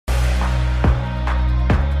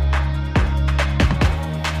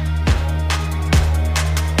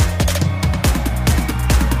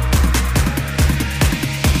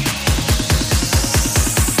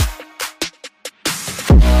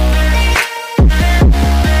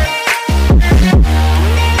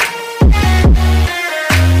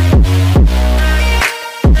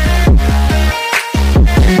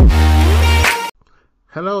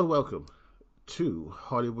welcome to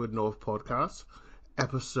Hollywood North Podcast,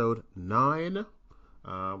 episode 9,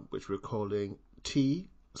 which we're calling T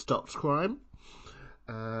Stops Crime.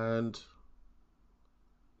 And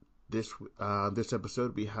this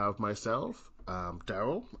episode we have myself,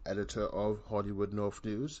 Daryl, editor of Hollywood North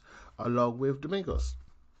News, along with Domingos.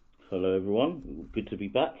 Hello, everyone. Good to be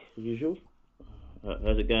back, as usual.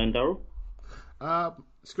 How's it going, Daryl?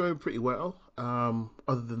 It's going pretty well.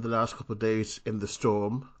 Other than the last couple of days in the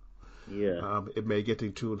storm, Yeah, it made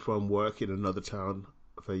getting to and from work in another town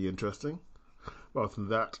very interesting. But other than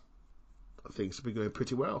that, things have been going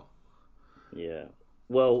pretty well. yeah.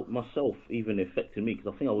 Well, myself even affected me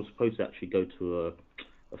because I think I was supposed to actually go to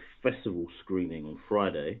a festival screening on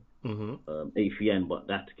Friday, Hmm. AFN, but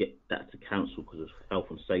that to get that to cancel because of health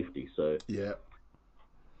and safety. So, Yeah,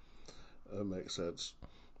 that makes sense.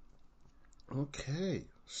 Okay,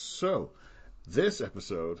 so this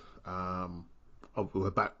episode,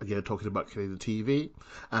 we're back again talking about Canadian TV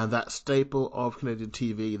and that staple of Canadian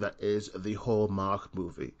TV that is the Hallmark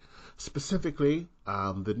movie. Specifically,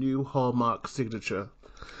 the new Hallmark signature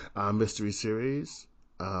mystery series,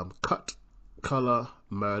 Cut, Color,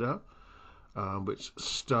 Murder, which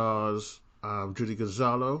stars Judy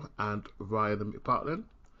Gonzalo and Ryan McPartlin.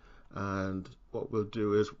 And what we'll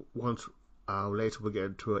do is once later we'll get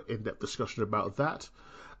into an in-depth discussion about that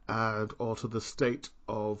and also the state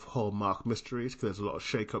of Hallmark mysteries because there's a lot of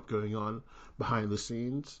shake-up going on behind the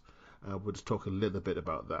scenes. We'll just talk a little bit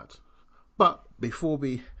about that. But before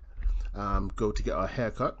we go to get our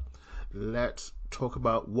haircut, let's talk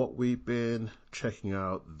about what we've been checking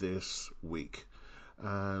out this week.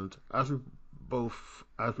 And as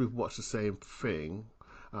we've watched the same thing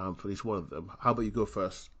for each one of them, how about you go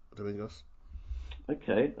first, Domingos?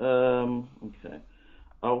 okay.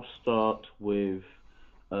 I'll start with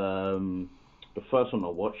the first one I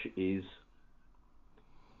watch is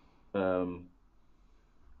um,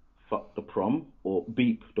 Fuck the Prom or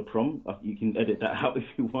Beep the Prom. You can edit that out if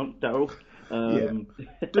you want, Daryl. Yeah. Um,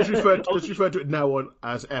 I Just wasn't refer to it now on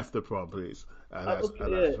as F the prom, please. Okay,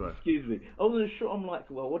 And yeah, that's right. excuse me. I wasn't sure. I'm like,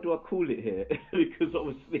 well, what do I call it here? Because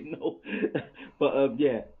obviously no. But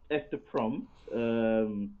yeah, Esther Prom,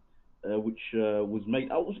 which was made.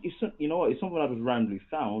 You know what? It's something I just randomly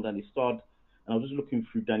found, and it starred. And I was just looking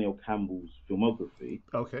through Daniel Campbell's filmography,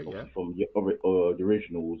 Okay, yeah. obviously from the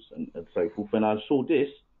originals and so forth. And I saw this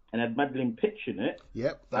and had Madeline Pitch in it,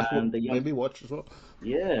 Yep, that's what and the made young, me watch as well.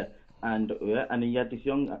 yeah, and he had this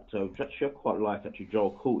young actor, which actually I quite like, actually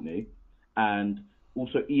Joel Courtney, and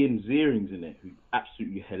also Ian Ziering's in it, who's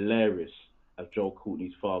absolutely hilarious as Joel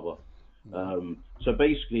Courtney's father. So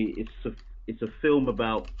basically, it's a film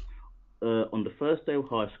about on the first day of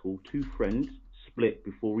high school, two friends split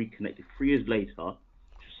before reconnected 3 years later to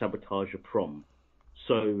sabotage a prom.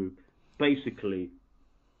 So basically,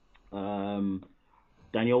 um,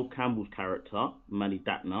 Danielle Campbell's character, Manny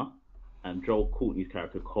Datner, and Joel Courtney's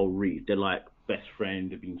character, Cole Reed, they're like best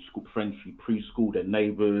friends. They've been friends from preschool. They're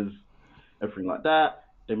neighbors, everything like that.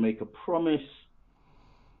 They make a promise,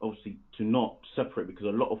 obviously, to not separate because a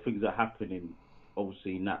lot of things are happening,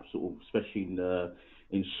 obviously, in that sort of, especially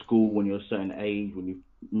in school when you're a certain age, when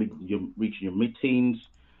you're reaching your mid-teens.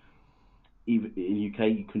 Even in UK,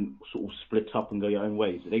 you can sort of split up and go your own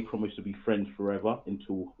ways. They promise to be friends forever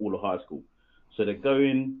until all of high school. So they're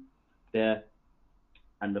going there,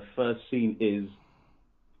 and the first scene is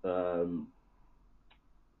um,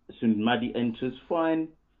 as soon as Maddie enters, fine.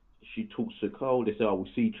 She talks to Cole. They say, "Oh,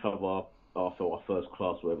 we'll see each other after our first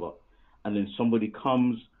class, or whatever." And then somebody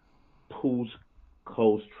comes, pulls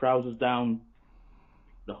Cole's trousers down.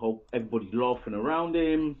 The whole everybody's laughing around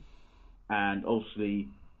him, and obviously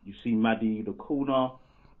you see Maddie in the corner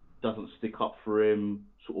doesn't stick up for him,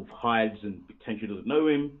 sort of hides and potentially doesn't know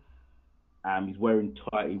him. He's wearing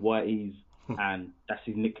tighty whities, and that's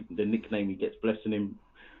the nickname he gets, blessing him.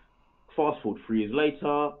 Fast forward 3 years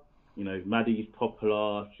later, Maddie's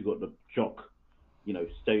popular. She got the jock,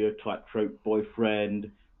 stereotype trope boyfriend.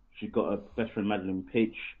 She's got a best friend Madeline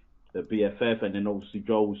Pitch, the BFF, and then obviously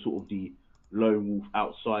Joel's sort of the lone wolf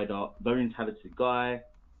outsider, very talented guy,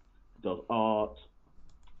 does art,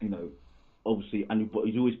 you know, obviously, but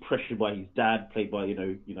he's always pressured by his dad, played by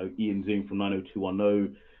Ian Ziering from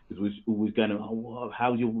 90210. He's always going, oh,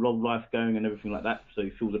 how's your love life going and everything like that. So he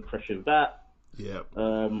feels the pressure of that. Yeah.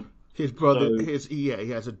 Um, His brother, so he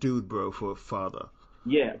has a dude bro for a father.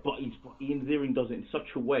 yeah, but Ian Ziering does it in such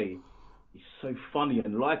a way. He's so funny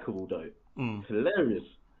and likable, though. Mm. It's hilarious,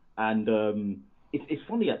 and it's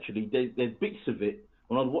funny actually. There's bits of it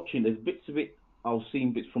when I was watching. There's bits of it. I was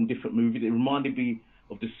seeing bits from different movies. It reminded me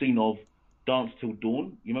of the scene of Dance Till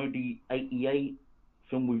Dawn. You know the '88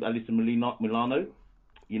 film with Milano.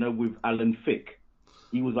 with Alan Thicke.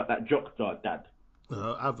 He was like that jock dad.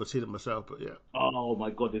 I haven't seen it myself, but yeah. Oh my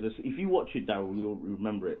God! If you watch it, Daryl, you'll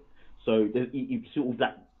remember it. So he sort of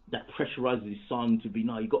that pressurizes his son to be,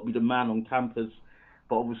 no, you got to be the man on campus,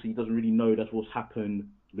 but obviously he doesn't really know that's what's happened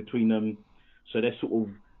between them. So they're sort of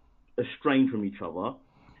estranged from each other.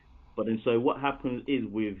 But then, so what happens is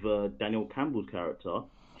with Danielle Campbell's character,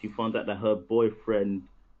 she finds out that her boyfriend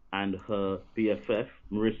and her BFF,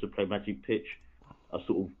 Marissa, played Magic Pitch, are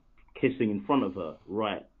sort of kissing in front of her,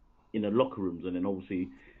 right in the locker rooms, and then obviously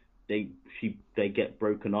they get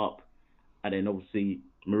broken up, and then obviously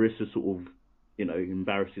Marissa sort of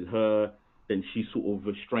embarrasses her. Then she's sort of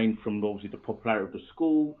restrained from obviously the popularity of the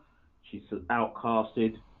school. She's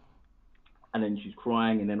outcasted, and then she's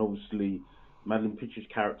crying, and then obviously Madeline Pitcher's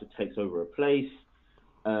character takes over her place,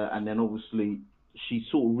 and then obviously she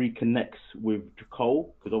sort of reconnects with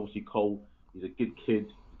Cole, because obviously Cole is a good kid,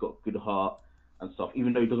 he's got a good heart and stuff.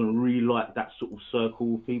 Even though he doesn't really like that sort of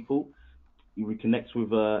circle of people, he reconnects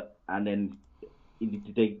with her, and then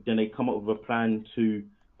they come up with a plan to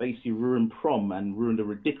basically ruin prom and ruin the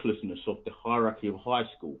ridiculousness of the hierarchy of high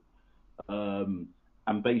school, and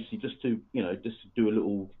basically just to do a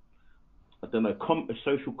little, I don't know, a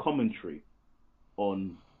social commentary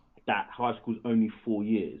on that high school's only 4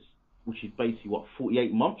 years, which is basically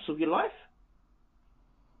 48 months of your life.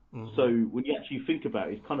 Mm-hmm. So when you actually think about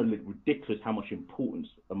it, it's kind of ridiculous how much importance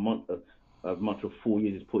a month of 4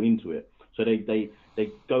 years is put into it. So they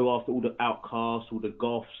go after all the outcasts, all the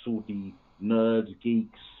goths, all the nerds,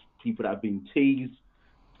 geeks, people that have been teased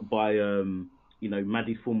by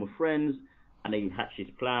Maddie's former friends, and they hatch this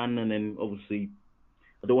plan, and then obviously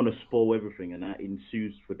I don't want to spoil everything, and that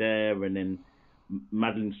ensues for there, and then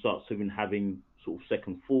Madeline starts even having sort of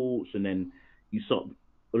second thoughts, and then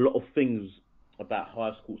a lot of things about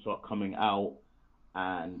high school start coming out,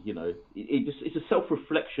 and it's a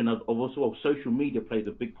self-reflection of also, well, social media plays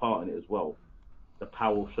a big part in it as well. The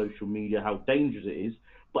power of social media, how dangerous it is,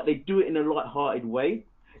 but they do it in a light-hearted way.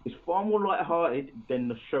 It's far more light-hearted than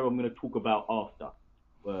the show I'm going to talk about after,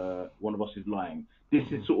 One of Us is Lying. This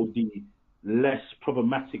is sort of the less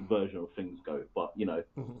problematic version of things go, but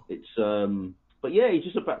it's but yeah, it's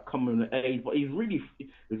just about coming of age. But it was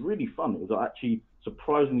really fun. It was actually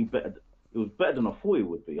surprisingly better. It was better than I thought it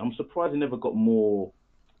would be. I'm surprised it never got more.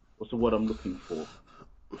 What's the word I'm looking for?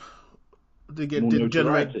 Didn't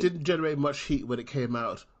generate much heat when it came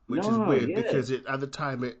out, which is weird because at the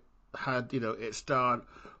time it had it starred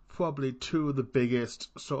probably two of the biggest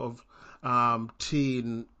sort of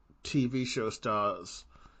teen TV show stars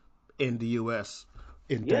in the US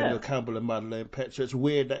in Danielle Campbell and Madeline Pitcher. It's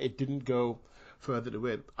weird that it didn't go further to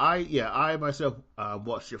win. I myself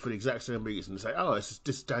watched it for the exact same reason. It's like, oh, it's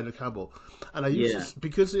just Danielle Campbell, and I used to,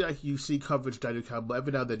 because you see coverage of Danielle Campbell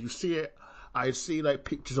every now and then. You see it. I see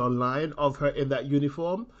pictures online of her in that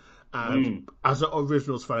uniform, and as an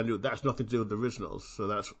originals fan, I knew that's nothing to do with the originals.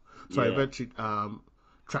 So I eventually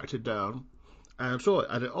tracked it down and saw it.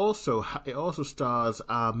 And it also stars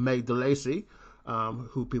Meg DeLacy,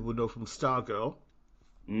 who people know from Stargirl,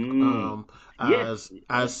 as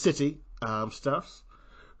City Stuffs,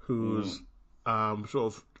 who's sort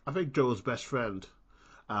of, I think, Joel's best friend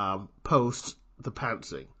post the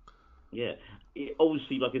pantsing. Yeah.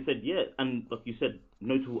 Obviously, like I said, and like you said,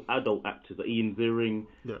 notable adult actors like Ian Ziering,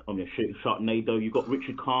 Sharknado. You've got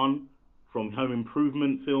Richard Kahn from Home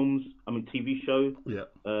Improvement films, TV show. Yeah.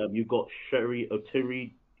 You've got Sherry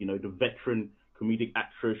O'Terry, the veteran comedic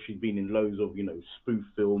actress. She's been in loads of, spoof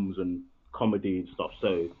films and comedy and stuff.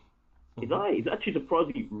 So it's actually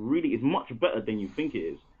surprisingly it's much better than you think it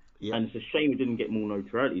is. Yeah. And it's a shame it didn't get more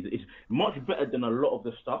notoriety. It's much better than a lot of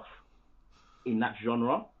the stuff in that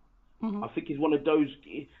genre. I think it's one of those. Do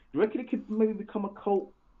you reckon it could maybe become a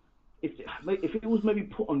cult if it was maybe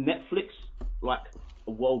put on Netflix, like a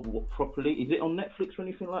world properly? Is it on Netflix or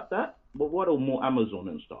anything like that? But what, or more Amazon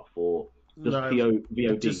and stuff, or just VOD?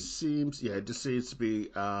 It just seems to be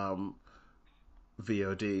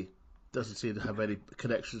VOD. Doesn't seem to have any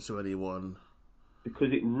connections to anyone.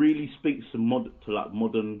 Because it really speaks to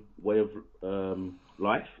modern way of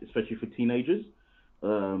life, especially for teenagers.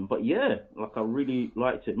 But yeah, I really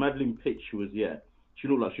liked it. Madeline Pitch she looked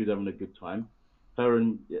like she was having a good time. Her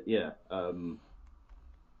and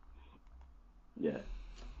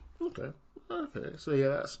Okay.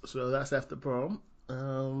 So that's after prom.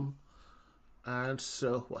 And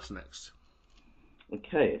so what's next?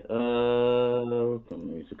 Okay. Let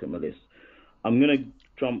me look at my list. I'm gonna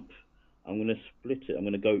split it. I'm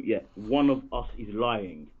gonna go. Yeah, One of Us is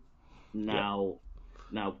Lying. Now.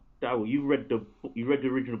 Darryl, you read the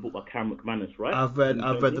original book by Karen McManus, right? I've read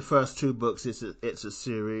the first two books. It's a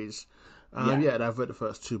series. Yeah, Yeah, and I've read the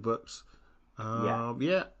first two books. yeah,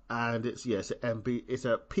 Yeah, and it's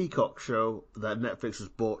a Peacock show that Netflix has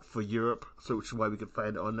bought for Europe, so which is why we can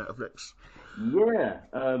find it on Netflix. yeah.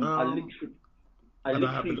 Um, I and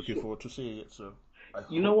I have been literally looking forward to seeing it, so I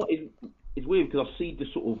You know hope. what? It's weird because I see the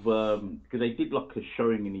sort of because they did like a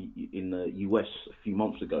showing in the US a few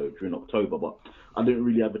months ago during October, but I didn't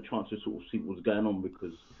really have a chance to sort of see what was going on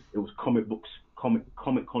because it was Comic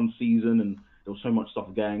Con season and there was so much stuff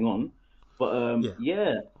going on. But Yeah,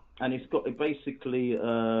 yeah, and it's got it basically.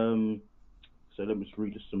 So let me just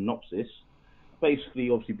read a synopsis. Basically,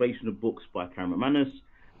 obviously based on the books by Karen McManus.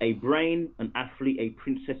 A brain, an athlete, a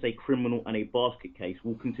princess, a criminal, and a basket case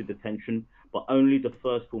walk into detention, but only the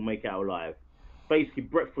first will make it out alive. Basically,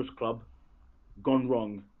 Breakfast Club gone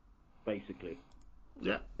wrong. Basically,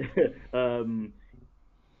 yeah, um,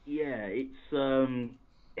 yeah,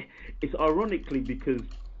 it's ironically because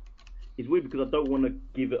it's weird because I don't want to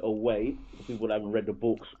give it away for people that haven't read the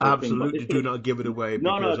books or thing, but absolutely. Do not give it away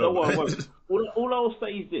no, because no, don't of. worry. I won't. All I'll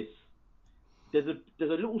say is this: there's a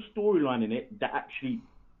little storyline in it that actually,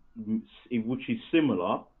 which is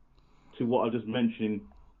similar to what I just mentioned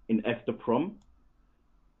in After Prom.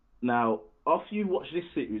 Now, after you watch this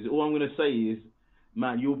series, all I'm going to say is,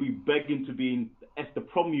 man, you'll be begging to be in the After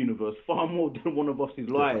Prom universe far more than one of us is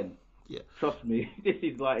Yeah, lying. yeah, Trust me, this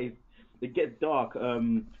is like it gets dark.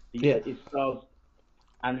 yeah. It stars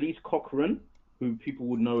Annalise Cochran, who people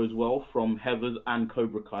would know as well from Heathers and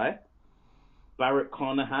Cobra Kai. Barrett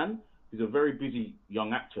Carnahan, who's a very busy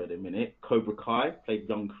young actor at the minute. Cobra Kai played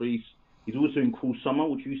young Kreese. He's also in Cool Summer,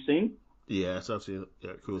 which you've seen. Yes, I've seen it.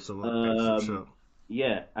 Yeah, cool. So excellent Um, show.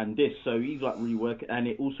 yeah, and this, so he's like really working, and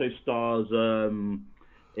it also stars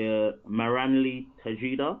Maranli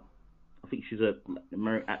Tejeda. I think she's a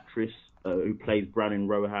American actress who plays Brandon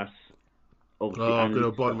Rojas. Obviously, Oh, good Annalise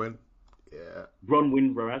old Bronwyn. Yeah.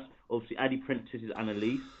 Bronwyn Rojas. Obviously, Addie Prentice is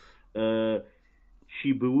Annalise. Uh,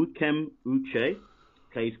 Shibukem Uche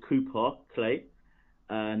plays Cooper Clay,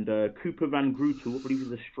 and Cooper Van Grootel, I believe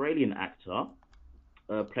he's an Australian actor,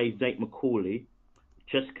 plays Nate Macaulay.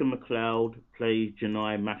 Jessica McLeod plays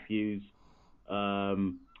Janai Matthews.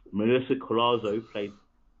 Um, Melissa Colazzo plays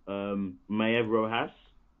Maeve Rojas,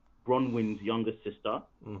 Bronwyn's younger sister.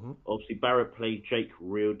 Hmm. Obviously, Barrett plays Jake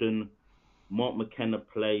Riordan. Mark McKenna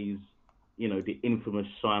plays, the infamous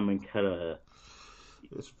Simon Keller.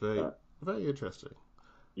 It's very, Uh, very interesting.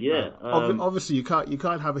 yeah. Obviously, you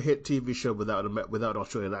can't have a hit TV show without an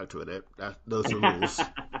Australian actor in it. Those are rules.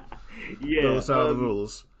 Yeah. Those are the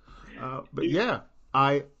rules. But It, yeah,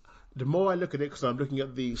 I the more I look at it, because I'm looking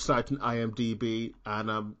at the site in IMDb, and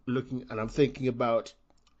I'm thinking about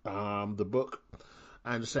the book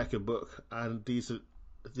and the second book, and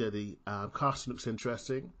the casting looks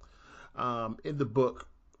interesting. In the book,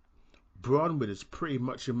 Bronwyn is pretty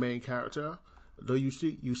much your main character, though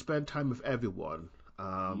you spend time with everyone.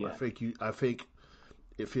 yeah. I think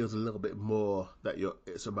it feels a little bit more that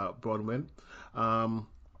it's about Bronwyn. Um,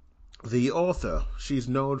 the author, she's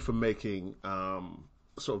known for making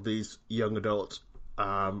sort of these young adult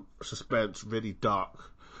suspense, really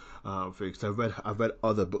dark things. I've read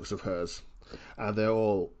other books of hers, and they're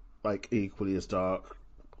all like equally as dark.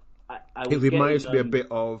 I It was getting reminds me a bit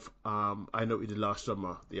of I Know What You Did Last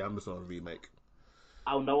Summer, the Amazon remake.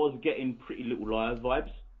 I was getting Pretty Little Liars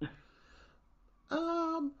vibes.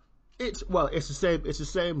 Um, it's the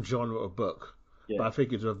same genre of book, but Yeah. I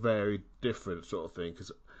think it's a very different sort of thing.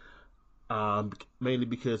 Mainly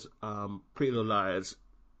because Pretty Little Liars,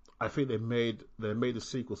 I think they made the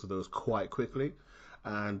sequels to those quite quickly,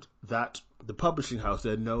 and that the publishing house,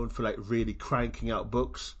 they're known for like really cranking out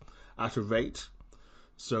books at a rate.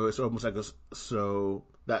 So it's almost like so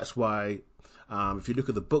that's why if you look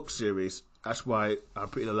at the book series, that's why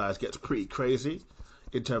Pretty Little Liars gets pretty crazy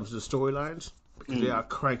in terms of the storylines, because they Mm, are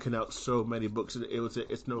cranking out so many books.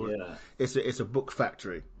 It's no yeah. it's a book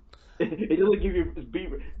factory. It doesn't give you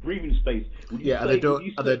breathing space. Yeah, and they don't,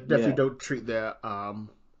 and they definitely Yeah. don't treat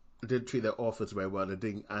they didn't treat their authors very well. They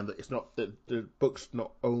didn't, and it's not the book's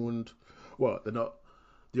not owned. Well, they're not.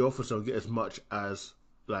 The authors don't get as much as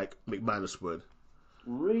like McManus would.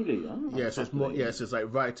 Really? Oh, Yeah, that's so it's more. fascinating. Yes, it's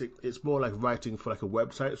like writing. It's more like writing for like a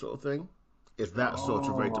website sort of thing. It's that sort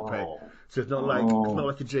of rate to pay. Oh. So it's not like Oh.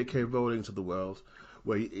 a J.K. Rowling's of the world,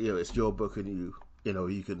 where it's your book and you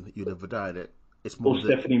never die in it. It's Or more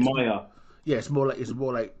the Stephanie it's Meyer. yeah, it's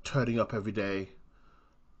more like turning up every day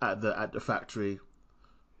at the factory,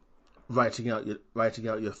 writing out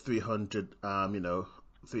your 300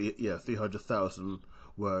 300,000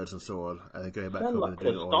 words and so on, and then going back Sound home like and a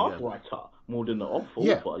doing it all staff again. writer more than an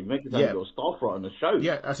Yeah, author. You make it sound like yeah, you're a staff writer on the show.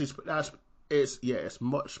 yeah. That's it's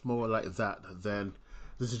much more like that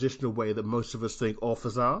the traditional way that most of us think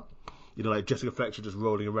authors are. You know, like Jessica Fletcher just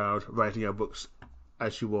rolling around writing her books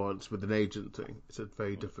as she wants with an agent thing. It's a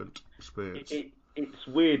very different experience. It's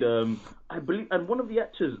weird. I believe, and one of the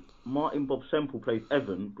actors, Martin Bob Semple, plays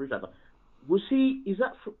Evan, British actor. Was he? Is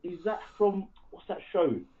that from what's that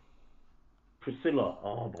show? Priscilla.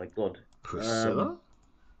 Oh my god. Priscilla?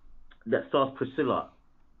 That stars Priscilla.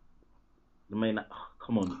 The main. Oh,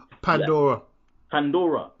 come on. Pandora. Yeah.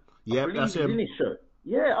 Pandora. Yeah, that's him. In his show.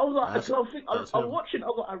 Yeah, I was like, I was him. watching. I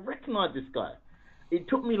was like, I recognize this guy. It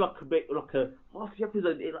took me like a half the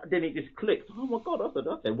episode. Then it just clicked. Oh my god! I said,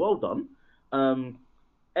 okay, well done.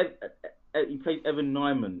 He plays Evan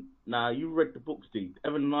Nyman. Now you read the books, Steve.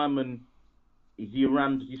 Evan Nyman. Is he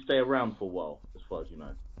around? Does he stay around for a while, as far as you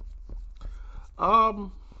know?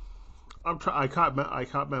 I can't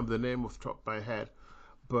remember the name off the top of my head,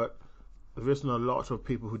 but there isn't a lot of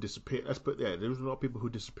people who disappear. There isn't a lot of people who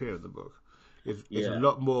disappear in the book. It's a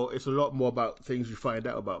lot more. It's a lot more about things you find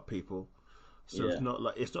out about people. So it's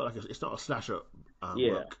not a slasher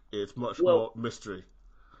book. It's much more mystery.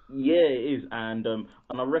 Yeah, it is, and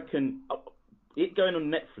I reckon it going on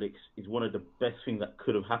Netflix is one of the best things that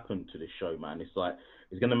could have happened to this show, man. It's like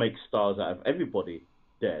it's going to make stars out of everybody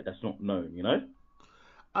there that's not known, you know.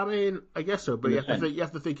 I mean, I guess so, but you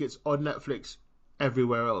have to think it's on Netflix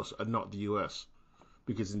everywhere else and not the US,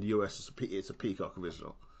 because in the US it's a Peacock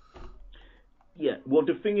original. Yeah, well,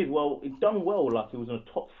 the thing is, it's done well. Like it was in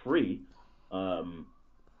the top 3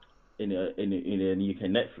 in the UK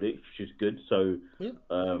Netflix, which is good. So, yeah.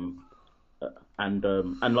 And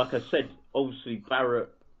like I said, obviously Barrett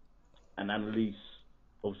and Annalise,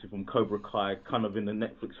 obviously from Cobra Kai, kind of in the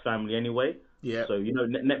Netflix family anyway. Yeah. So you know,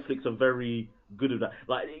 Netflix are very good at that.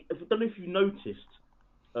 Like, I don't know if you noticed,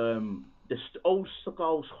 the old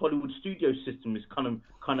school Hollywood studio system is kind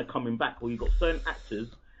of coming back, where you've got certain actors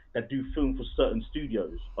that do film for certain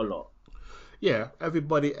studios a lot. Yeah,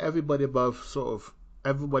 everybody above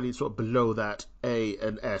everybody sort of below that A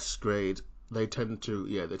and S grade, they tend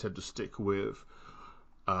to stick with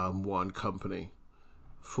one company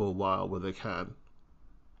for a while where they can.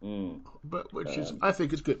 But I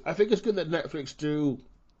think it's good. I think it's good that Netflix do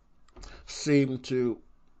seem to.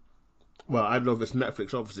 Well, I don't know if it's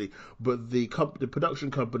Netflix, obviously, but the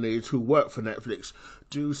production companies who work for Netflix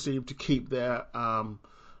do seem to keep their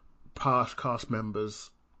past cast members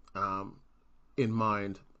in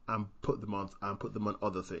mind and put them on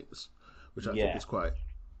other things, which I think is quite.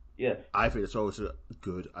 Yeah. I think it's always a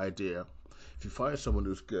good idea. If you find someone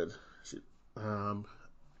who's good, keep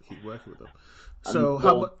working with them. So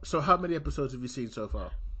how many episodes have you seen so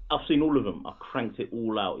far? I've seen all of them. I cranked it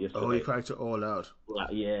all out yesterday. Oh, you cranked it all out.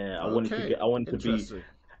 Yeah, I wanted to be,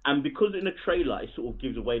 and because in the trailer it sort of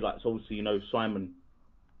gives away, like, so obviously, you know, Simon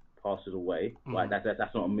passes away. Like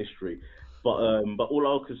that's not a mystery. But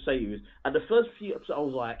all I could say is, at the first few episodes, I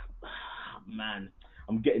was like, man,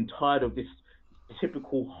 I'm getting tired of this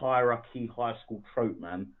typical hierarchy high school trope,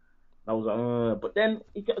 man. I was like, but then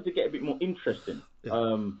it got to get a bit more interesting.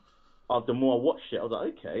 Yeah. After more I watched it, I was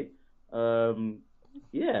like, okay,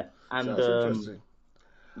 yeah, and sounds interesting.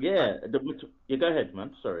 Yeah, go ahead,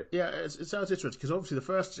 man. Sorry. Yeah, it sounds interesting because obviously the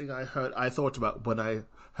first thing I thought about when I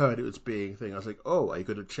heard it was being a thing, I was like, oh, are you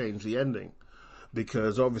going to change the ending?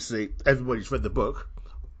 Because obviously everybody's read the book,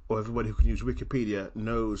 or everybody who can use Wikipedia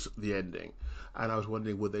knows the ending, and I was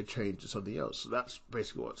wondering would they change to something else. So that's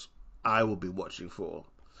basically what I will be watching for.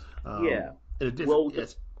 Yeah.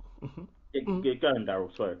 Yes. Go on,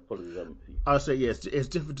 Daryl. Sorry, apologies. I'll say yes. It's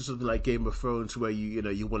different to something like Game of Thrones, where you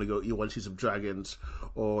want to see some dragons,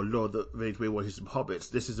 or Lord of the Rings, where you want to see some hobbits.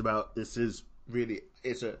 This is really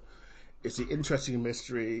it's the interesting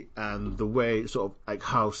mystery and the way sort of like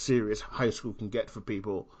how serious high school can get for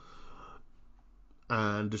people,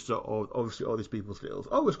 and just obviously all these people's little.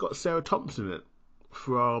 Oh, it's got Sarah Thompson in it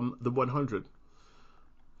from the 100.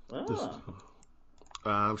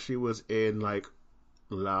 She was in like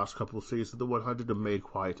the last couple of seasons of the 100 and made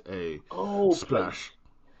quite a splash.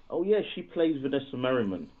 Oh yeah, she plays Vanessa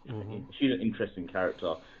Merriman. She's an interesting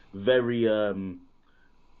character. Very kind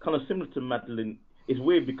of similar to Madeline. It's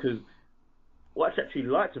weird because what I actually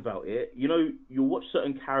liked about it, you know, you watch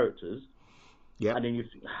certain characters, and then you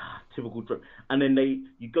think, typical trope, and then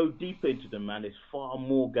you go deeper into them, man. There's far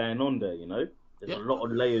more going on there, you know. There's a lot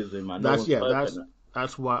of layers in, man. That's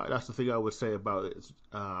the thing I would say about it.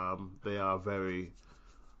 They are very.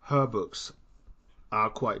 Her books are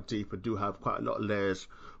quite deep and do have quite a lot of layers,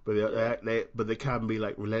 but they can be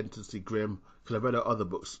like relentlessly grim. Because I've read her other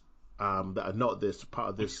books that are not part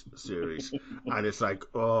of this series, and it's like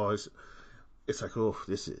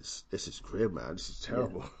this is grim, man. This is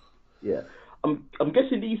terrible. Yeah. I'm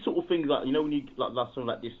guessing these sort of things, like you know, when you like something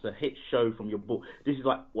like this, a hit show from your book. This is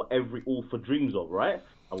like what every author dreams of, right?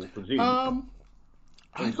 I will presume. Um,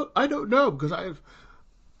 I don't know because I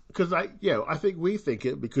think we think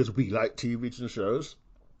it because we like TVs and shows,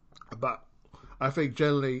 but I think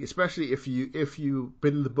generally, especially if you've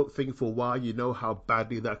been in the book thing for a while, you know how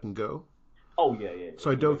badly that can go. Oh yeah, yeah,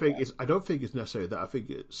 So it can go bad. I don't think it's necessarily that. I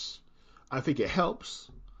think it helps,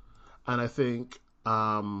 and I think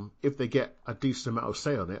if they get a decent amount of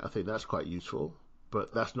say on it, I think that's quite useful.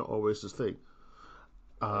 But that's not always the thing.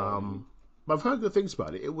 Um, But I've heard good things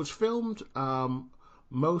about it. It was filmed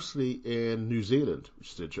mostly in New Zealand,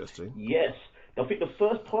 which is interesting. yes, I think the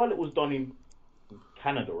first pilot was done in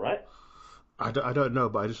Canada, right? I don't know,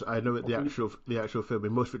 but I know that I think, the actual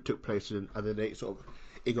filming most of it took place in, and then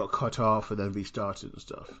it got cut off and then restarted and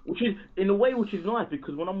stuff. which is in a way which is nice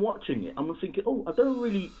because when I'm watching it, I'm thinking, oh, I don't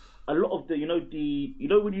really a lot of you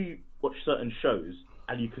know when you watch certain shows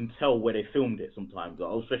and you can tell where they filmed it sometimes,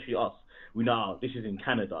 especially us. We know this is in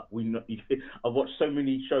Canada. We know, I've watched so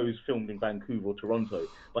many shows filmed in Vancouver or Toronto,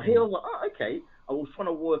 but here I Mm. was like, oh, okay. I was trying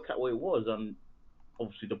to work out where it was, and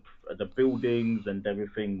obviously the buildings and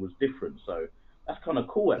everything was different. So that's kind of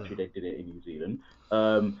cool. Yeah. Actually, they did it in New Zealand.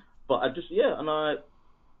 But I just and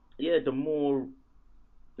the more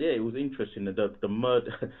it was interesting. The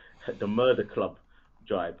murder the murder club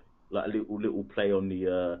jibe, like a little play on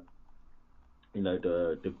the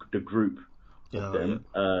the group of Yeah, yeah.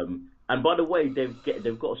 them. And by the way,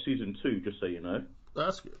 they've got a season two, just so you know.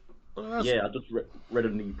 That's good. Well, that's Yeah, I good. just read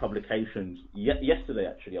in the publications yesterday.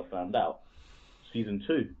 Actually, I found out season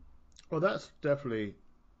two. Well, that's definitely.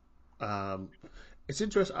 Um, it's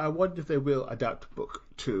interesting. I wonder if they will adapt book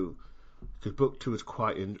two because book two is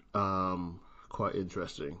quite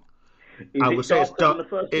interesting. Is I would it say it's darker than dark. the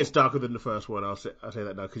first It's one? darker than the first one. I'll say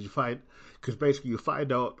that now because basically you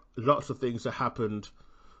find out lots of things that happened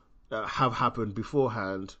have happened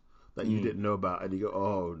beforehand that you Mm. didn't know about, and you go,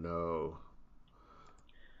 oh no.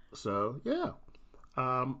 So yeah,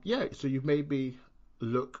 yeah. So you maybe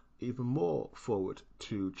look even more forward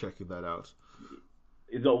to checking that out.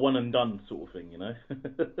 It's not a one and done sort of thing, you know.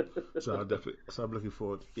 So I'm looking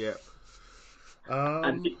forward. Yeah.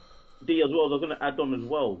 And Um. D as well. I was going to add on as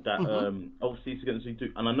well that Mhm. obviously it's going to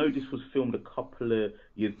do, and I know this was filmed a couple of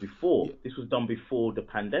years before. Yeah. This was done before the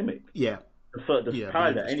pandemic, Yeah. the Yeah. I believe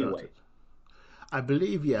pilot it started. anyway. I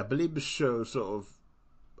believe. Yeah. I believe the show sort of.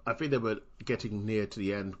 I think they were getting near to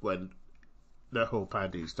the end when the whole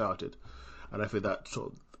pandemic started, and I think that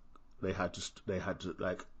sort of they had to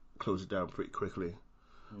like close it down pretty quickly.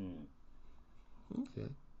 Hmm. Okay,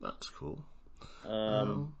 that's cool. Um,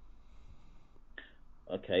 Um,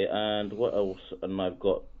 okay, and what else? And I've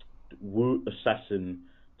got Wu Assassin,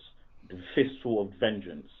 the Fistful of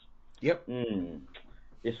Vengeance. yep, Hmm.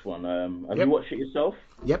 This one. Have you yep, watched it yourself?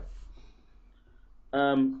 yep.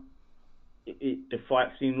 Um, the fight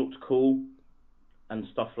scene looked cool and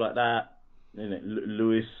stuff like that. You know,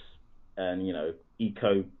 Lewis and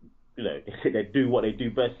Eco, they do what they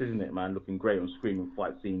do best, isn't it, man? Looking great on screen with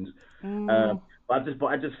fight scenes. Mm, But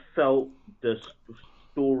I just felt the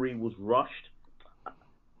story was rushed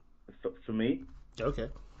for me. okay,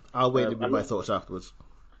 I'll wait to I give my look, thoughts afterwards.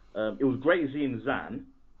 it was great seeing Zan,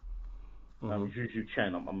 Hmm. Juju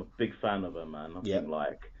Chen. I'm a big fan of her, man. I think Yep.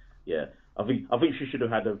 yeah, I think she should have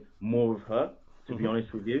had more of her. To be Hmm.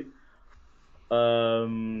 honest with you,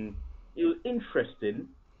 um, it was interesting.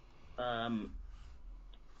 Um,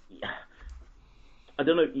 yeah, I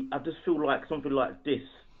don't know. I just feel like something like this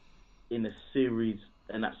in a series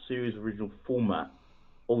in that series original format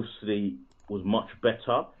obviously was much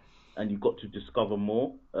better, and you got to discover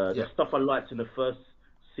more. The Yep. stuff I liked in the first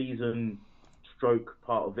season, stroke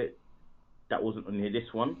part of it, that wasn't on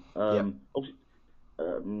this one. Yep. Obviously,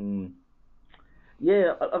 um,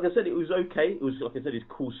 yeah, like I said, it was okay. It was like I said, it's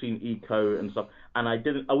cool seeing Eco and stuff. And I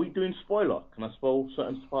didn't. Are we doing spoiler? Can I spoil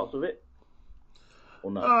certain parts of it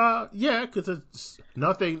or no? Yeah, because it's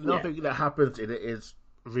Yeah, nothing that happens in it is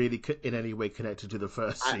really in any way connected to the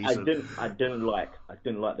first season. I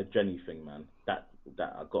didn't like the Jenny thing, man. That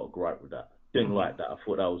I got a gripe with that. Didn't Hmm. like that. I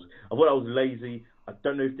thought that was lazy. I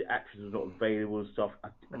don't know if the actress was not available and stuff. I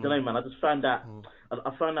don't Hmm. know, man. I just found that Hmm.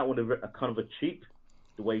 I found that one a kind of a cheap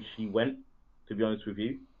the way she went. To be honest with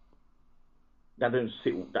you, that didn't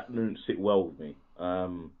sit well with me.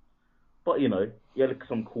 But he had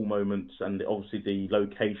some cool moments, and obviously the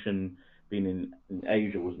location being in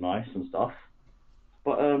Asia was nice and stuff.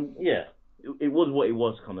 But yeah, it was what it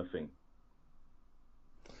was, kind of thing.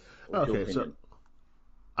 What's your Okay, so opinion?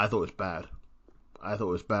 I thought it was bad. I thought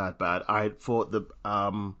it was bad. I thought the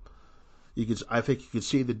I think you could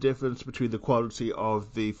see the difference between the quality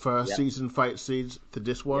of the first Yeah, season fight scenes to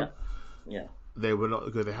this one. yeah, yeah. They were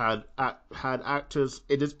not good. They had actors.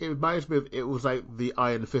 It reminds me of, it was like the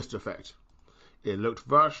Iron Fist effect. It looked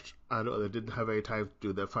rushed, and they didn't have any time to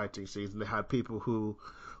do their fighting scenes. And they had people who,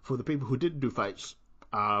 for the people who didn't do fights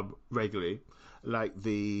regularly, like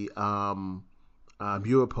the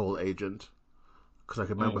Europol agent, because I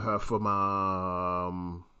can remember Mm. her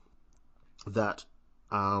from that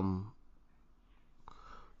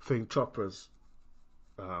thing Chopper's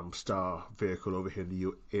star vehicle over here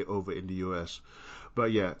in over in the US.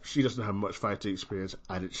 But yeah, she doesn't have much fighting experience,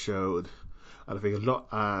 and it showed. And I think a lot,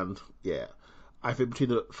 and yeah, I think between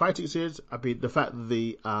the fighting scenes, I mean, the fact that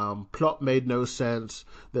the plot made no sense,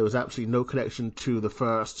 there was absolutely no connection to the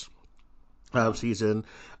first season,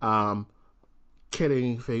 um,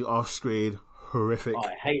 killing thing off screen, horrific.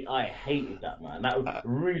 I hated that, man. That Uh,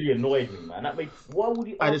 really annoyed me, man. That made why would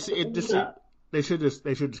you and after all just that? they should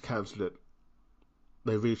just cancel it.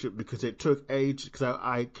 They really should, because it took ages. Because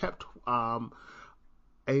I kept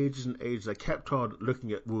ages and ages. I kept on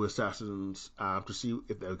looking at Wu Assassins to see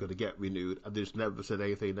if they were going to get renewed, and they just never said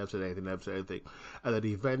anything, never said anything, never said anything. And then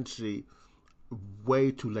eventually,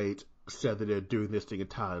 way too late, said that they're doing this thing in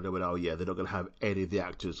Thailand. They went, "Oh yeah, they're not going to have any of the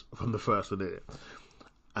actors from the first one in it,"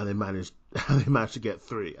 and they managed, they managed to get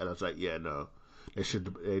three. And I was like, "Yeah, no, they should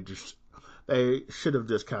have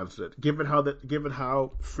just cancelled it." Given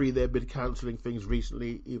how free they've been cancelling things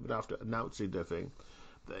recently, even after announcing their thing,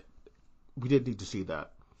 they, we didn't need to see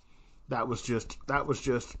that. That was just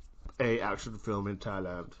a action film in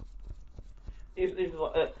Thailand. Is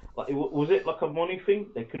was it like a money thing?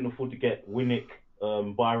 They couldn't afford to get Winnick,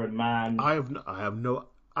 Byron Mann. I have no.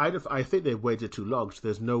 I think they waited too long, so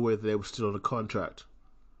there's no way that they were still on a contract.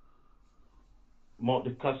 Mark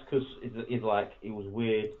Dacascos is like it was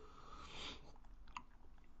weird.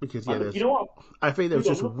 Because yeah, And you there's. know what? I think there was Hold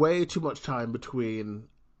just on, look. way too much time between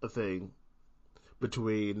the thing,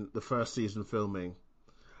 between the first season filming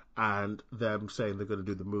and them saying they're going to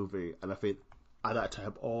do the movie. And I think at that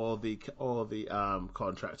time all the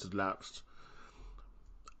contracts had lapsed,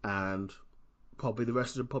 and probably the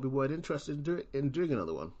rest of them probably weren't interested in doing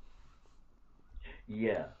another one.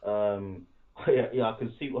 Yeah, yeah, yeah. I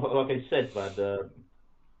can see. Like I said, man,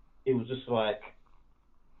 it was just like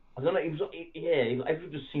I don't know. It was yeah.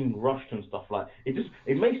 Everything just seemed rushed and stuff. Like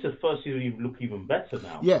it makes the first season even look even better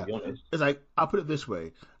now. To Yeah, be honest. it's like, I'll put it this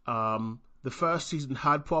way: the first season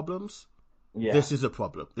had problems. Yeah. This is a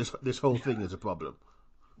problem. This whole thing is a problem.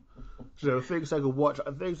 So things I could watch,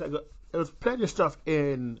 there was plenty of stuff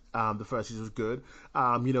in the first season was good.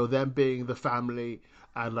 Them being the family,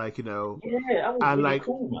 and like Yeah, that was and really like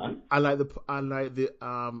cool, man. I like the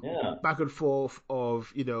Yeah. back and forth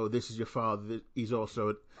of, this is your father. He's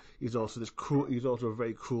also this cruel. He's also a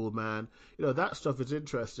very cruel man. That stuff is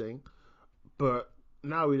interesting. But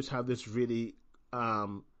now we just have this really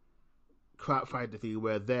crap fantasy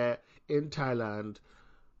where they're in Thailand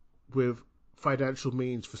with financial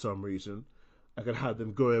means for some reason. I can have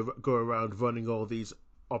them go around running all these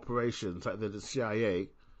operations like they're the CIA,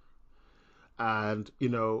 and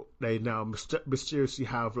they now mysteriously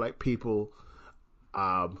have like people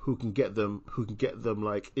who can get them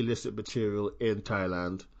like illicit material in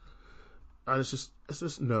Thailand, and it's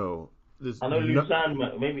just no. There's I know no.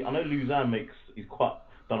 Luzan. Maybe I know Luzan makes he's quite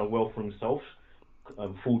done a well for himself,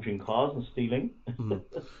 forging cars and stealing. Mm,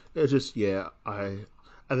 it's just yeah. And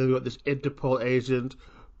then we got this Interpol agent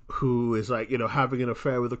who is like having an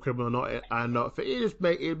affair with a criminal, not.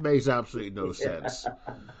 It makes absolutely no sense,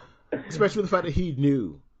 Yeah. especially with the fact that he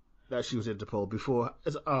knew that she was Interpol before.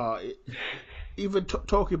 Even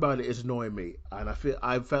talking about it is annoying me, and I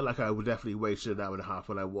felt like I would definitely wasted an hour and a half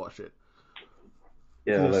when I watched it,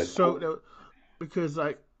 Yeah, because like, because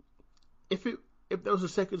like if there was a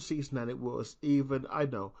second season and it was even, I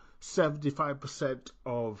don't know, 75%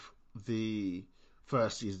 of the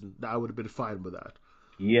first season, I would have been fine with that.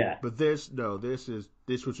 yeah. But this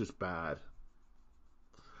was just bad.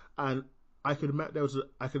 And I could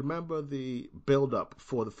remember the build up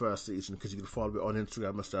for the first season, because you can follow it on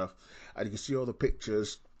Instagram and stuff, and you can see all the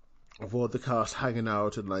pictures of all the cast hanging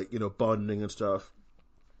out and like bonding and stuff,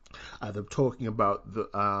 and them talking about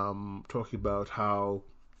how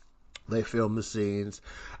they film the scenes,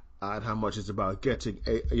 and how much it's about getting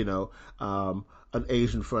an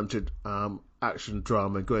Asian fronted action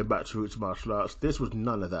drama and going back to roots martial arts. This was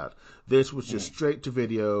none of that. This was just Mm. straight to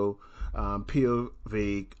video,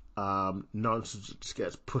 POV nonsense that just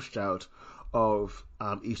gets pushed out of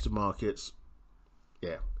Eastern markets.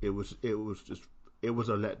 Yeah, it was a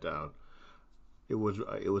letdown. It was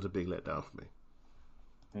a big letdown for me.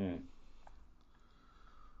 Mm.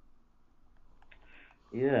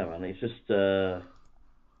 Yeah, man. It's just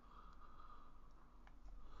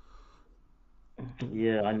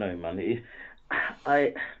yeah, I know, man.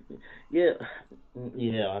 I yeah,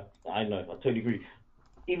 I know. I totally agree.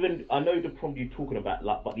 Even I know the problem you're talking about,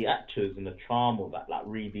 like, but the actors and the charm of that, like,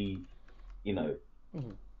 really, you know,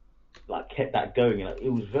 Mhm. like, kept that going. Like, it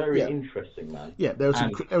was very Yeah, interesting, man. yeah. And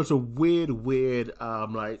There was some weird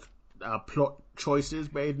plot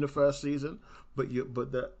choices made in the first season, but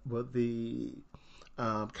the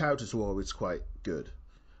characters were always quite good.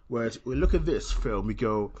 Whereas we look at this film, we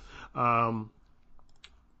go, um,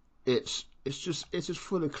 it's just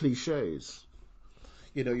full of cliches.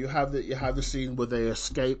 You know, you have the scene where they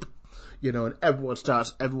escape, you know, and everyone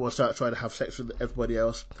starts trying to have sex with everybody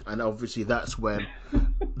else, and obviously that's when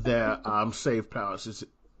their safe palace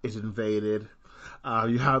is invaded.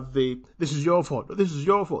 You have the this is your fault, this is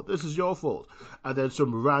your fault, this is your fault, and then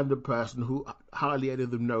some random person who hardly any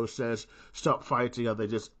of them know says stop fighting, and they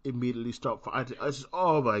just immediately stop fighting. It's just,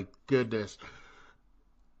 oh my goodness,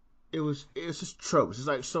 it's just tropes.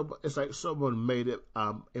 It's like someone made it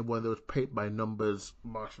in one of those paint by numbers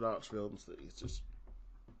martial arts films that it's just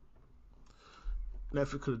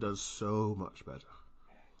Netflix could have done so much better.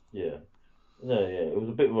 yeah, yeah. It was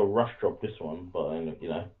a bit of a rush job this one, but you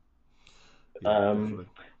know. Yeah, Um, definitely.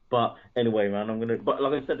 but anyway, man, I'm gonna. But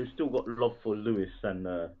like I said, we've still got love for Lewis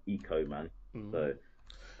and Eco, man. Mm. So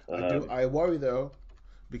I do. um, I worry though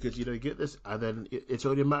because you know you get this, and then it's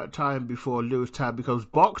only a matter of time before Lewis Tab becomes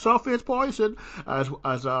box office poison,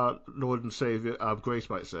 as our Lord and Savior Grace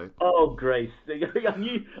might say. oh, Grace, I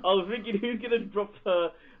knew. I was thinking who's gonna drop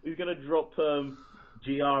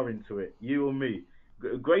GR into it, you or me.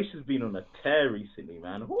 Grace has been on a tear recently,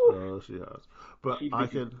 man. Whew, She has, but she'd I be.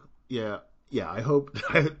 can. Yeah, yeah. I hope.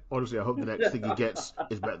 Honestly, I hope the next thing he gets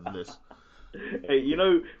is better than this. Hey, you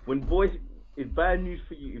know, when voice it's bad news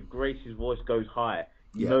for you if Grace's voice goes high.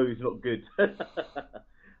 You Yeah. know it's not good.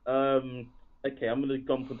 um, okay, I'm gonna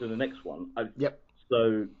jump onto the next one. Yep.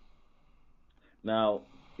 So now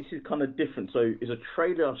this is kind of different. So it's a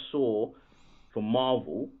trailer I saw for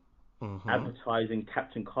Marvel Mm-hmm. advertising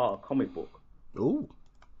Captain Carter comic book. Ooh.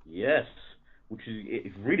 Yes, which is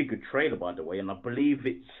it's a really good trailer by the way, and I believe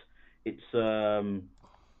it's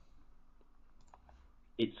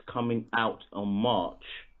it's coming out on March.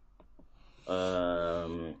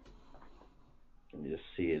 Um, Let me just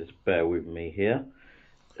see it. Just bear with me here.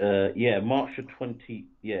 Yeah, March the 20.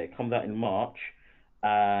 Yeah, it comes out in March,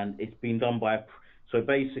 and it's been done by. So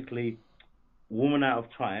basically, Woman Out of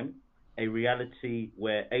Time, a reality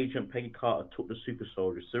where Agent Peggy Carter took the super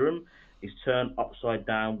soldier serum, is turned upside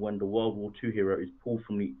down when the World War II hero is pulled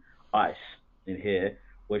from the ice in here,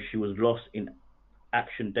 where she was lost in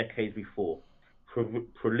action decades before.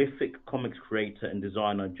 Prolific comics creator and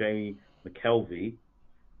designer Jamie McKelvey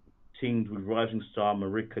teamed with rising star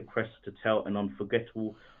Marika Crest to tell an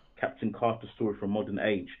unforgettable Captain Carter story from modern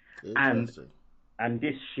age. And Interesting.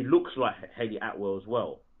 this she looks like Haley Atwell as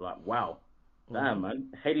well. Like wow, Mm-hmm. damn man,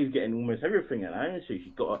 Haley's getting almost everything now, isn't she?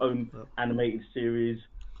 She's got her own Yep. animated series.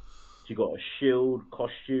 She got a shield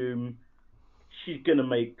costume. She's gonna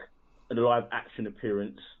make a live action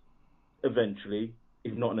appearance eventually,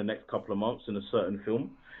 if not in the next couple of months in a certain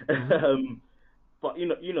film. Mm-hmm. But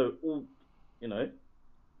all you know,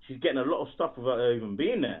 she's getting a lot of stuff without her even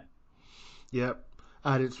being there. Yep.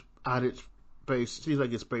 And it's based. Seems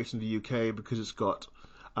like it's based in the UK because it's got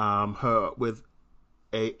her with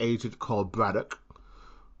a agent called Braddock,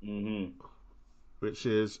 Hmm. which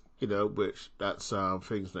is which that's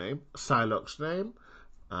thing's name, Psylocke's name.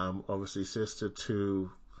 Obviously sister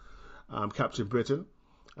to Captain Britain.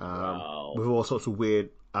 Wow. With all sorts of weird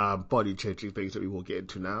body changing things that we won't get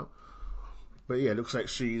into now. But yeah, it looks like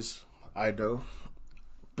she's I know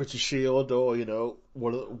British Shield or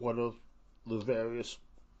one of the various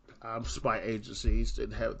spy agencies that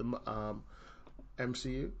inherit the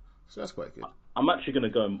MCU. So that's quite good. I'm actually gonna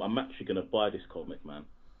go. I'm actually gonna buy this comic, man.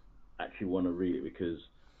 Actually, want to read it because,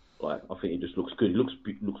 like, I think it just looks good. It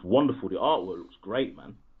looks wonderful. The artwork looks great,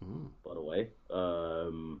 man. Mm. By the way,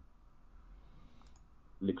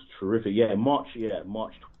 looks terrific. Yeah, March. Yeah,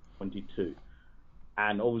 March 22.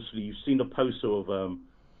 And obviously, you've seen the poster of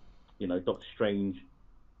Doctor Strange,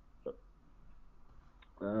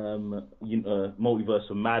 Multiverse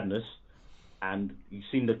of Madness, and you've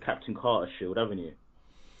seen the Captain Carter shield, haven't you?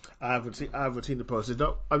 I haven't seen the poster.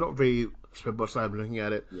 I've not really spent much time looking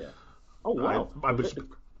at it. Yeah. Oh I wow. I've been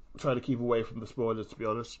trying to keep away from the spoilers, to be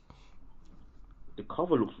honest. The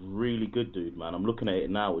cover looks really good, dude. Man, I'm looking at it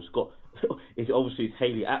now. It's got it's obviously it's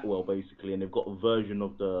Haley Atwell basically, and they've got a version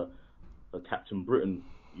of the Captain Britain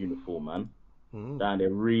uniform, man. Mm. And they're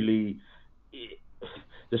really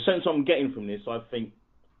the sense I'm getting from this. I think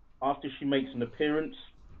after she makes an appearance,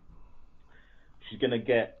 she's gonna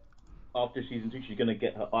get after season 2, she's gonna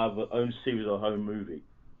get her either own series or her own movie.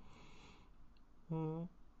 Hmm.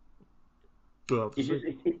 Well, It's just,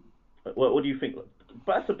 what do you think? But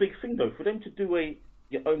that's a big thing though, for them to do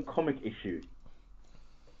your own comic issue.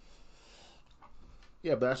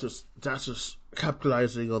 yeah, but that's just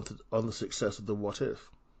capitalizing on the success of the What If.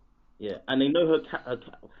 Yeah, and they know her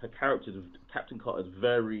character, Captain Carter, is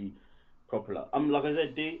very popular. Like I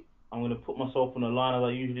said, D, I'm gonna put myself on the line as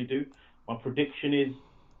I usually do. My prediction is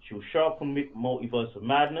she'll show up on Multiverse of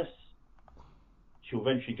Madness. She'll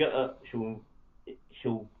eventually get a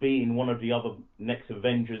she'll be in one of the other next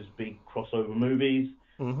Avengers big crossover movies.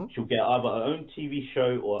 Hmm. She'll get either her own TV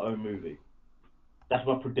show or her own movie. That's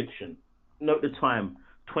my prediction. Note the time,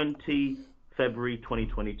 20 February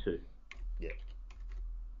 2022. Yeah.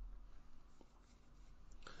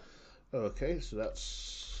 Okay, so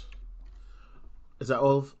is that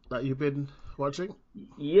all that you've been watching?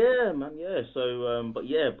 Yeah, man. Yeah. So,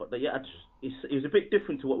 it was a bit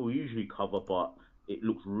different to what we usually cover, but it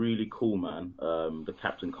looks really cool, man. The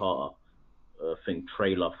Captain Carter thing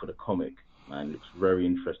trailer for the comic, man, looks very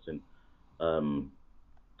interesting.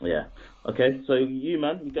 Yeah. Okay. So you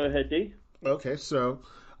go ahead, D. Okay, so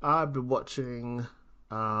I've been watching.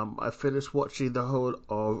 I finished watching the whole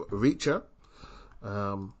of Reacher,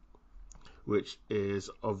 um, which is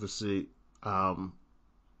obviously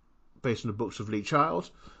based on the books of Lee Child,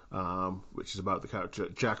 which is about the character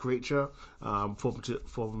Jack Reacher,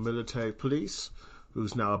 former military police,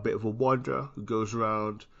 who's now a bit of a wanderer who goes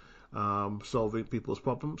around solving people's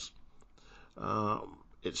problems.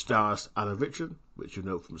 It stars Anna Richard, which you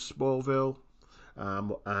know from Smallville,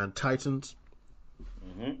 and Titans.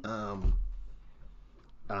 Mm-hmm.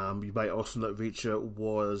 You might also know Reacher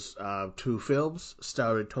was 2 films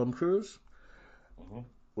starring Tom Cruise, Mm-hmm.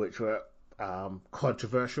 which were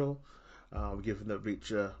controversial, given that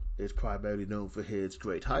Reacher is primarily known for his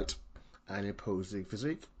great height and imposing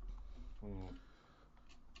physique, Mm-hmm.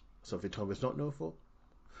 something Tom is not known for.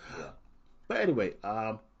 Yeah. But anyway,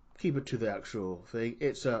 keep it to the actual thing.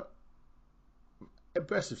 It's a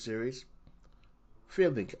impressive series,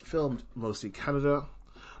 filmed mostly in Canada.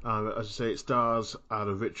 As I say, it stars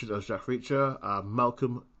Anna Richard as Jack Reacher,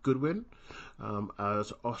 Malcolm Goodwin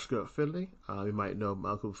as Oscar Finley. You might know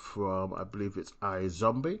Malcolm from, I believe it's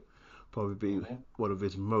iZombie, probably be Mm-hmm. one of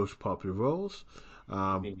his most popular roles.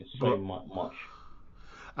 Being But so much.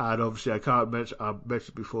 and obviously, I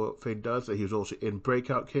mentioned before, Finn does that he was also in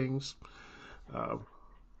Breakout Kings, Love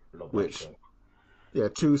that which show. yeah,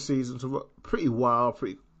 2 seasons of a pretty wild,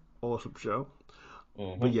 pretty awesome show. But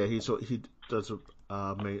Mm-hmm. yeah, he does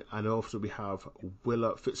and also we have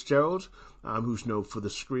Willa Fitzgerald, who's known for the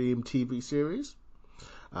Scream TV series.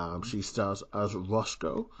 She stars as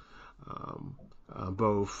Roscoe.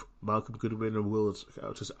 Both Malcolm Goodwin and Willa's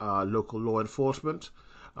characters are local law enforcement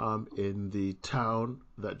in the town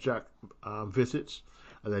that Jack visits,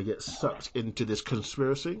 and they get sucked into this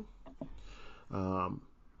conspiracy. Um,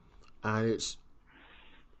 and it's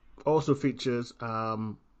also features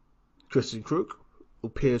Kristen Crook, who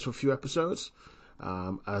appears for a few episodes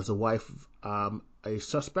as the wife of a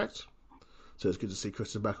suspect. So it's good to see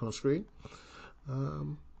Kristen back on screen.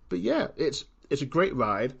 But yeah, it's a great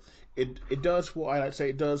ride. It does what I like to say.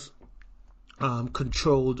 It does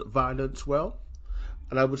controlled violence well.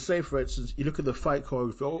 And I would say, for instance, you look at the fight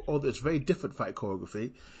choreography, or this very different fight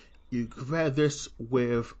choreography. You compare this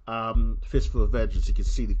with Fistful of Vengeance, you can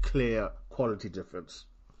see the clear quality difference.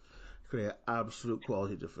 Clear absolute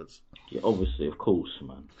quality difference. Yeah, obviously, of course,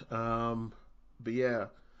 man. But yeah,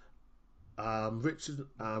 Richard's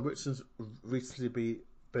recently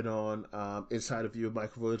been on Inside of You with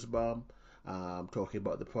Michael Rosenbaum, talking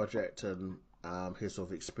about the project and his sort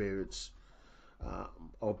of experience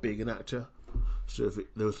of being an actor. So if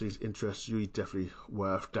those things interest you, it's definitely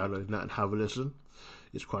worth downloading that and have a listen.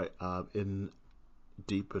 It's quite in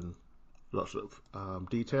deep and lots of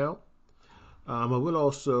detail. I will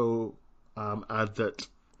also add that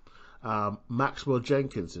Maxwell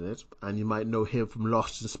Jenkins in it, and you might know him from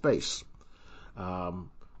Lost in Space,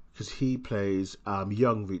 because he plays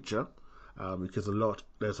young Reacher. Because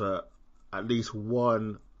there's at least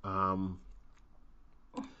one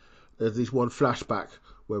flashback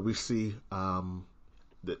where we see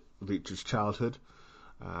that Reacher's childhood,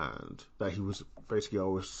 and that he was basically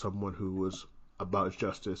always someone who was about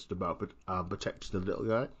justice, about protecting the little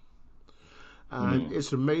guy. And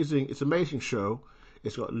it's amazing. It's an amazing show.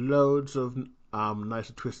 It's got loads of nice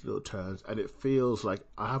and twisted little turns, and it feels like,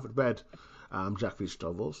 I haven't read Jack Reacher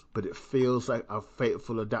novels, but it feels like a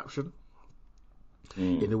faithful adaptation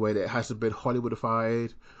in a way that it hasn't been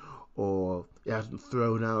Hollywoodified or it hasn't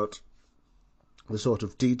thrown out the sort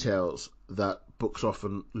of details that books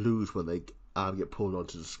often lose when they get pulled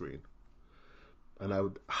onto the screen. And I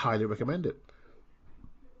would highly recommend it.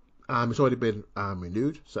 It's already been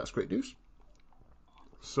renewed, so that's great news.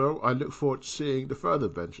 So I look forward to seeing the further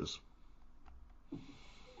adventures.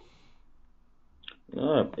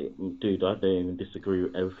 Dude, I don't even disagree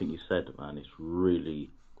with everything you said, man. It's really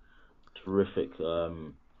terrific.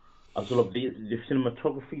 I sort of the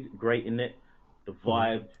cinematography is great in it. The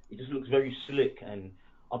vibe, it just looks very slick. And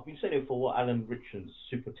I've been saying it for a while. Alan Richardson's a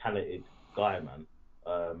super talented guy, man.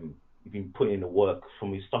 He's been putting in the work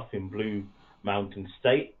from his stuff in Blue Mountain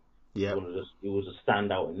State. Yeah, He was a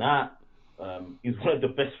standout in that. He was one of the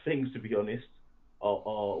best things, to be honest,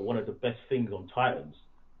 or one of the best things on Titans.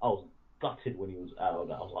 I was gutted when he was out of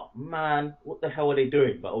that. I was like, man, what the hell are they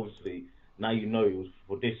doing? But obviously, now you know it was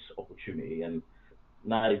for this opportunity, and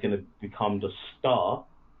now he's going to become the star,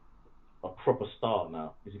 a proper star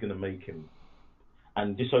now. This is going to make him,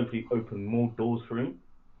 and this hopefully open more doors for him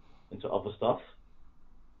into other stuff,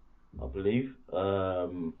 I believe. Yeah,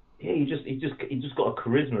 he just got a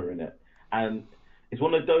charisma in it, and it's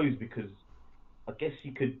one of those because I guess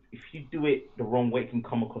you could, if you do it the wrong way, it can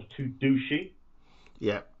come across too douchey.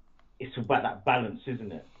 Yeah. It's about that balance,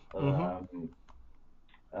 isn't it?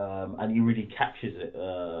 And he really captures it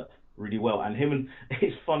really well. And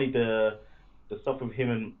it's funny the stuff with him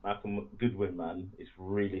and Malcolm Goodwin, man. It's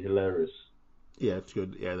really hilarious. Yeah, it's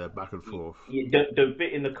good. Yeah, they're back and forth. Yeah, the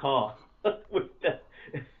bit in the car with the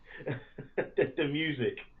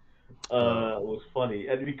music was funny,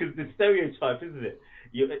 and because the stereotype, isn't it?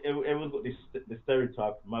 Everyone's got the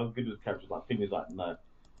stereotype. Malcolm Goodwin's character, like, thing is like, no.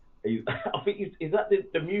 I think is that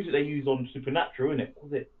the music they use on Supernatural, isn't it?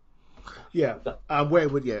 Was it? Yeah,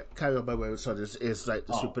 Wayward. Yeah, Carry On by Wayward Son is like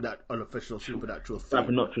the unofficial Supernatural theme.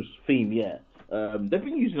 Supernatural theme, yeah. They've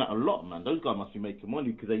been using that a lot, man. Those guys must be making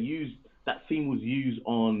money because that theme was used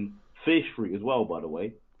on Fear Street as well, by the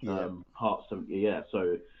way. Yeah. Heart 70, yeah.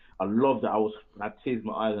 So I love that. I had tears in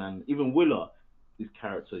my eyes, and even Willa, this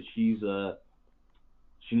character, she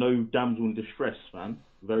knows damsel in distress, man.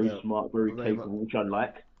 Very smart, very capable, which I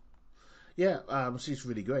like. Yeah, she's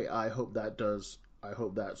really great. I hope that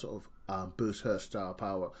sort of boosts her star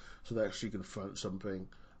power so that she can front something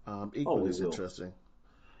equally as interesting.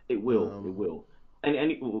 It will.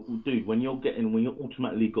 And dude, when you're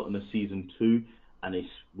ultimately gotten a season 2, and it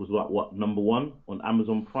was like what, #1 on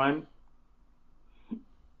Amazon Prime,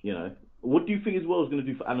 you know, what do you think as well is going to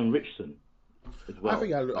do for Alan Richardson as well? I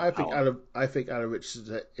think Alan Richardson's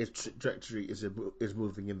trajectory is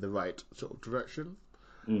moving in the right sort of direction.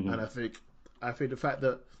 Mm-hmm. And I think the fact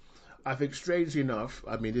that strangely enough,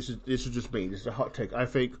 I mean, this is just me. This is a hot take. I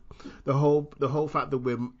think the whole fact that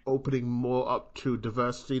we're opening more up to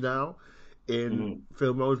diversity now in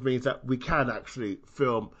film roles means that we can actually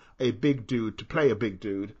film a big dude to play a big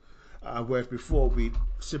dude, whereas before we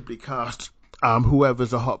simply cast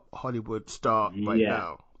whoever's a hot Hollywood star right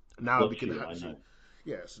now. Now we can actually,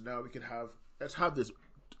 so now we can have, let's have this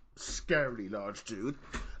scarily large dude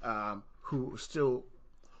who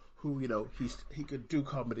you know, he could do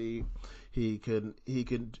comedy, he can do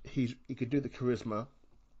the charisma,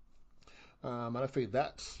 and I think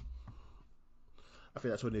that's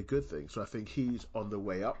only a good thing. So I think he's on the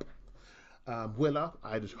way up. Willa,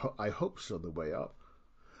 I hope he's on the way up.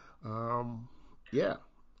 Yeah.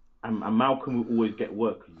 And Malcolm will always get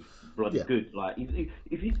work. He's bloody good. Like he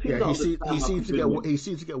seems to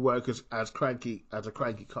get work as a cranky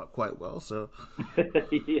cut quite well. So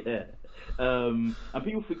yeah. And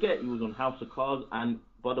people forget he was on House of Cards, and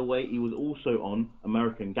by the way, he was also on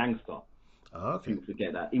American Gangster. Oh, okay. People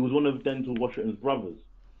forget that he was one of Denzel Washington's brothers,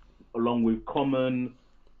 along with Common,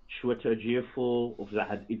 Chiwetel Ejiofor. Obviously, that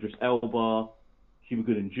had Idris Elba, Cuba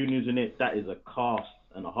Gooding Jr.'s in it. That is a cast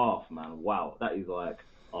and a half, man. Wow, that is like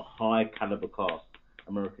a high caliber cast,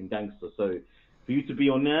 American Gangster. So for you to be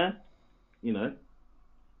on there, you know,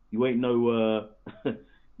 you ain't no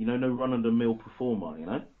no run of the mill performer, you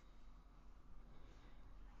know.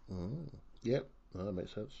 Yep, that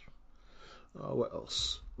makes sense. What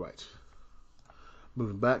else? Right.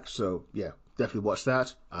 Moving back, so yeah, definitely watch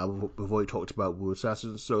that. We've already talked about Wu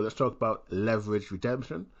Assassins, so let's talk about Leverage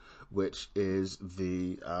Redemption, which is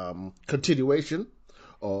the continuation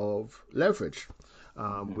of Leverage,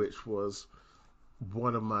 which was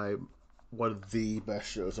one of the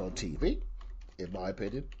best shows on TV, in my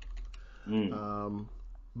opinion.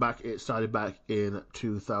 It started back in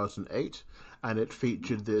 2008, and it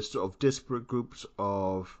featured this sort of disparate groups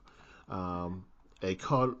of a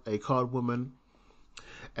con woman,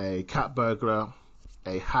 a cat burglar,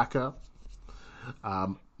 a hacker,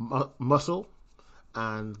 Muscle,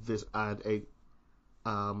 and a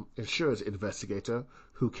insurance investigator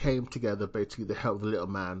who came together basically to help the little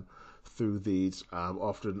man through these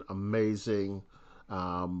often amazing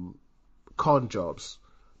con jobs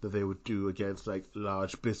that they would do against like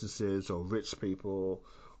large businesses or rich people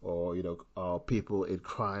or people in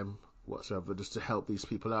crime whatsoever, just to help these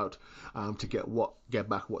people out to get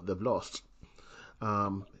back what they've lost.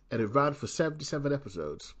 And it ran for 77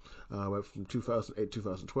 episodes. Went from 2008 to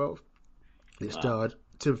 2012. It starred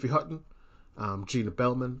Timothy Hutton, Gina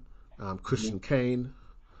Bellman, Christian Kane,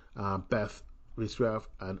 Beth Reesrath,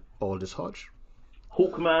 and Aldous Hodge.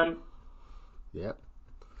 Hawkman. Yep.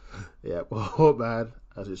 Well, Hawkman,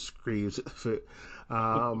 as it screams at the foot.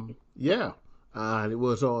 Yeah. And it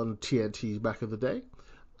was on TNT back in the day.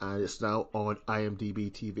 And it's now on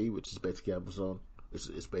IMDb TV, which is basically Amazon.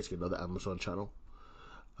 It's basically another Amazon channel.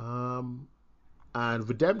 And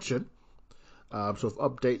Redemption sort of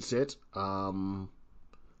updates it.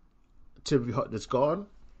 Timothy Hutton is gone.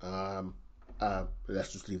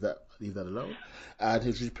 Let's just leave that alone. And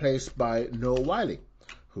he's replaced by Noah Wyle,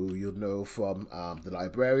 who you'll know from The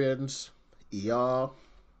Librarians, ER,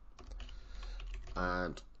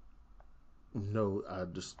 and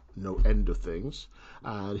just no end of things.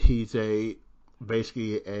 And he's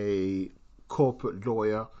basically a corporate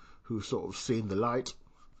lawyer who's sort of seen the light,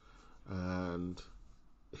 and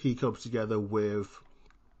he comes together with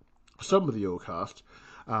some of the old cast.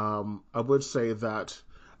 I would say that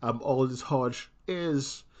Aldous Hodge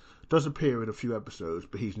does appear in a few episodes,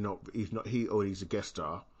 but he only is a guest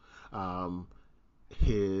star.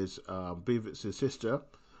 His sister,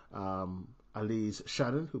 Elise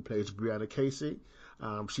Shannon, who plays Brianna Casey,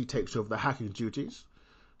 she takes over the hacking duties.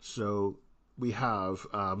 So we have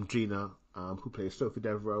Gina, who plays Sophie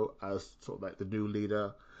Devereaux, as sort of like the new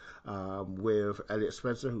leader, with Elliot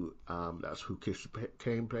Spencer, that's who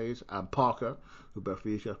Kane plays, and Parker, who Beth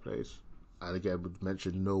Reesrath plays. And again, we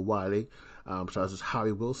mentioned Noah Wyle, so as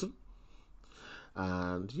Harry Wilson.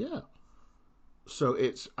 And yeah, so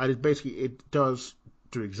it does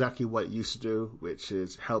do exactly what it used to do, which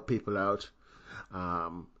is help people out.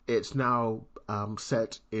 It's now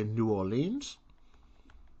set in New Orleans,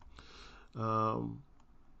 and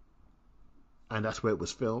that's where it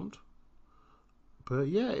was filmed. But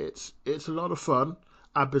yeah, it's a lot of fun.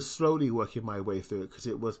 I've been slowly working my way through it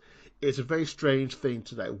because it's a very strange thing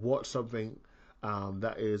to like watch something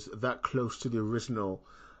that is that close to the original,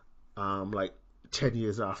 like 10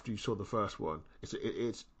 years after you saw the first one.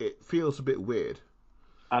 It feels a bit weird.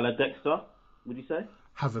 A la Dexter, would you say?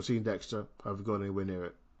 Haven't seen Dexter. Haven't gone anywhere near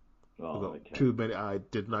it. Oh, I've got okay. too many. I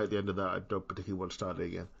did not at the end of that. I don't particularly want to start it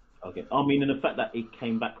again. Okay. I mean, in the fact that it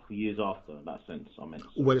came back for years after, in that sense, I meant.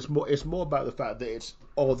 Well, it's more about the fact that it's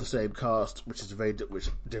all the same cast, which is a very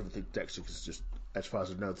different thing. Dexter is just, as far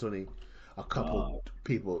as I know, it's only a couple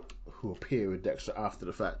people who appear in Dexter after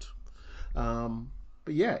the fact.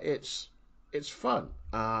 But yeah, it's fun.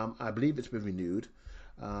 I believe it's been renewed.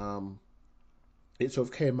 It sort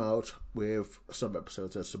of came out with some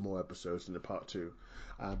episodes. There's some more episodes in the part 2.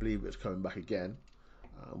 I believe it's coming back again,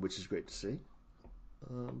 which is great to see.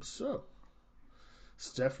 So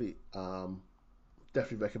it's definitely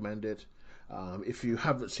recommended. If you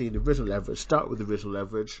haven't seen the original Leverage, start with the original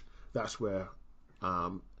Leverage. That's where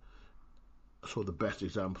sort of the best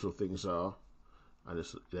examples of things are, and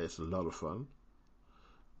it's a lot of fun.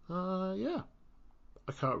 Yeah,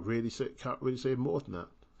 I can't really say more than that.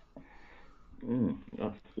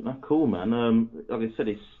 That's cool, man. Like I said,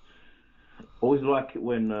 it's always like it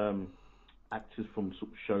when actors from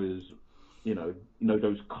sort of shows,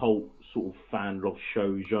 those cult sort of fan love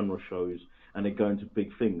shows, genre shows, and they go into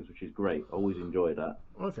big things, which is great. I always enjoy that.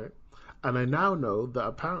 Okay, and I now know that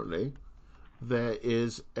apparently there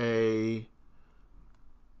is a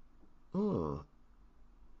where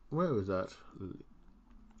was that?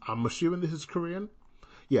 I'm assuming this is Korean.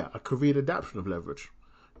 Yeah, a Korean adaptation of Leverage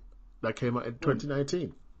that came out in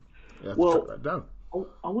 2019. Yeah, well, track that down.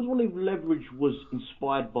 I was wondering if Leverage was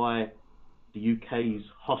inspired by the UK's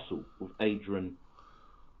Hustle with Adrian.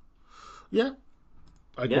 Yeah,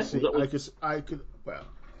 I could see. I could. Well,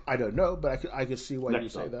 I don't know, but I could see why you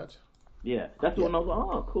say that. Yeah, that's the one I was like,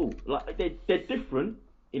 oh, cool. Like they're different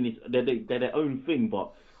in it. They're their own thing,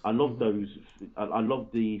 but I love those. I love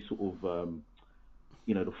the sort of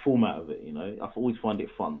the format of it. I always find it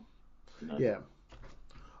fun. Yeah.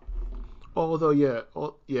 Although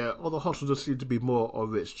Hustle does seem to be more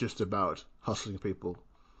of it's just about hustling people.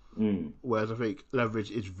 Whereas I think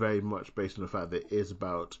Leverage is very much based on the fact that it is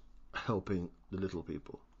about helping the little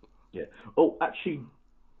people. Yeah. Oh, actually,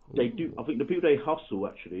 they do. I think the people they hustle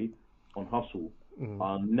actually on Hustle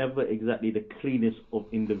are never exactly the cleanest of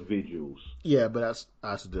individuals. Yeah, but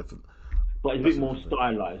that's a different But it's a that's bit a more different thing.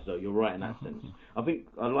 stylized, though. You're right in that sense. I think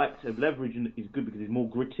I like Leverage is good because it's more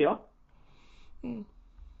grittier. Mm.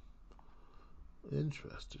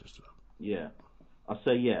 Interesting stuff. Yeah, I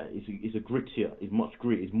say yeah. It's a grittier. It's much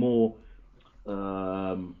grittier. It's more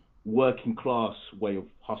working class way of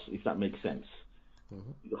hustle, if that makes sense.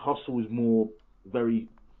 Hustle is more very,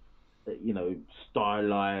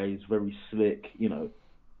 stylized, very slick,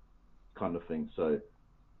 kind of thing. So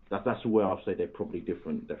that's where I'll say they're probably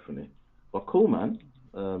different, definitely. But cool, man.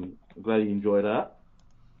 I'm glad you enjoyed that.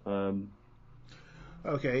 Um,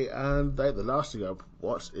 Okay, and the last thing I've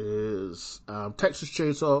watched is Texas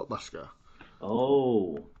Chainsaw Massacre,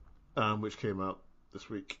 oh, which came out this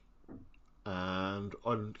week and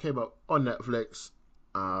came out on Netflix.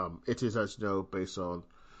 It is, as you know, based on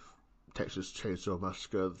Texas Chainsaw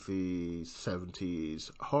Massacre, the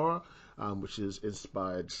 70s horror, which has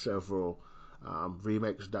inspired several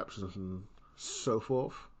remakes, adaptations, and so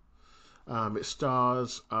forth. It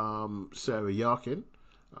stars Sarah Yarkin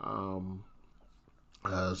um,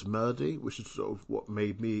 as Melody, which is sort of what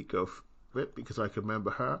made me go for it because I can remember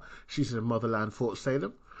her. She's in Motherland Fort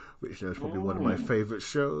Salem, which is probably one of my mm, favorite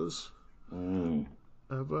shows mm.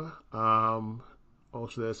 ever.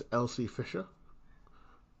 Also, there's Elsie Fisher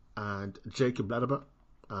and Jacob Latimer,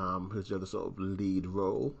 who's the other sort of lead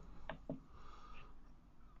role.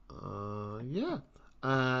 Yeah,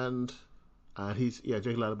 and he's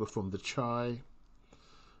Jacob Latimer from The Chai.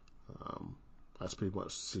 Um, that's pretty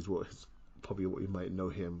much probably what you might know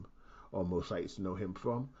him, or most likely to know him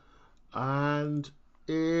from. And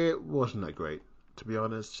it wasn't that great, to be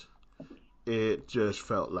honest. It just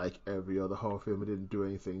felt like every other horror film. It didn't do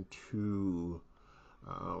anything to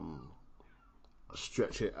um,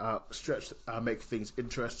 make things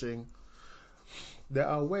interesting. There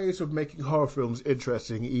are ways of making horror films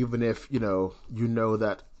interesting, even if you know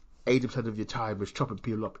that 80% of your time is chopping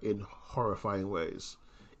people up in horrifying ways.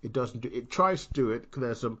 It doesn't do. It tries to do it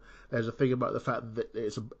because there's a thing about the fact that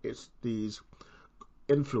it's these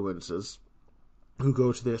influencers who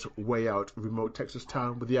go to this way out remote Texas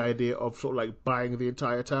town with the idea of sort of like buying the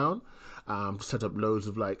entire town, set up loads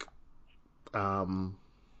of like um,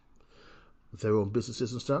 their own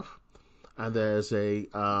businesses and stuff. And there's a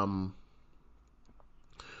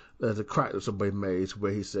crack that somebody made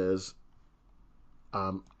where he says,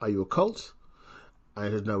 "Are you a cult?" And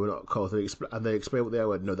he says, "No, we're not a cult." And they explain what they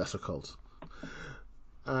are. And no, that's a cult.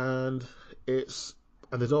 And it's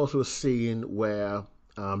and there's also a scene where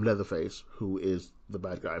Leatherface, who is the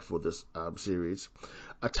bad guy for this series,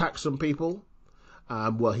 attacks some people.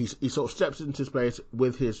 Well, he sort of steps into his place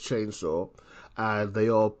with his chainsaw, and they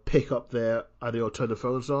all they all turn their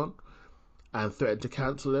phones on and threaten to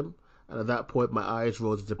cancel him. And at that point, my eyes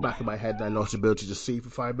rolled into the back of my head, and I lost the ability to see for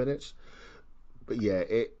 5 minutes. But yeah,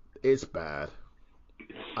 it's bad.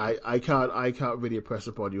 I can't really impress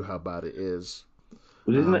upon you how bad it is.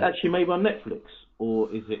 Isn't it Um, actually made by Netflix,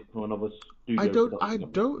 or is it from another I studio don't I production company?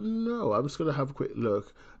 don't know. I'm just gonna have a quick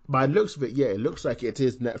look. By the looks of it, yeah, it looks like it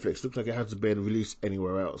is Netflix. Looks like it hasn't been released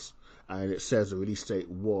anywhere else, and it says the release date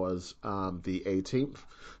was the 18th.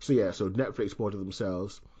 So yeah, so Netflix bought it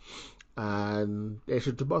themselves, and they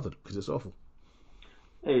shouldn't have bothered because it's awful,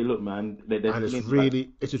 Hey, look, man, they're and filling like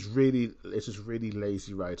it's just really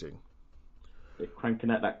lazy writing. they're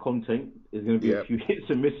cranking out that content. There's going to be a Yeah, few hits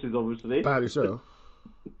and misses, obviously. badly so.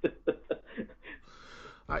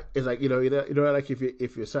 It's like like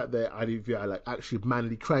if you're sat there and if you're like actually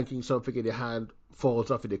manually cranking something and your hand falls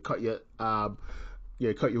off and you cut your arm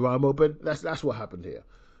open. That's what happened here.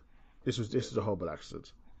 This is a horrible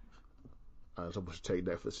accident. And someone should take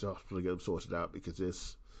Netflix to the hospital and get them sorted out because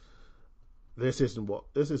this isn't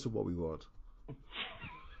what we want.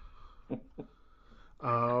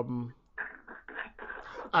 Um,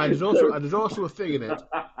 and there's also a thing in it.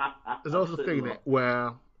 There's also a thing in it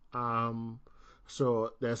where um,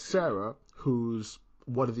 so there's Sarah who's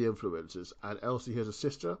one of the influencers, and Elsie has a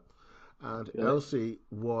sister, and Yeah. Elsie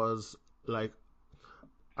was like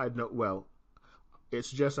I don't know. Well,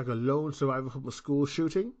 it's just like a lone survivor from a school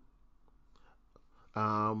shooting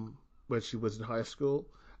when she was in high school,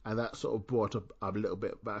 and that sort of brought up a little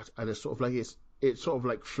bit back, and it's sort of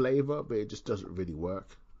like flavor, but it just doesn't really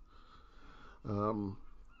work. Um,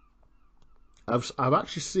 I've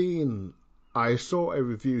actually seen I saw a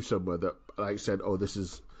review somewhere that like said, "Oh, this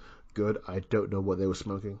is good." I don't know what they were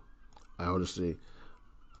smoking. I honestly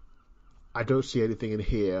I don't see anything in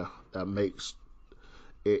here that makes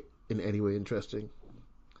it in any way interesting.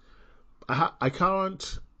 I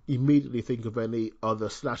can't immediately think of any other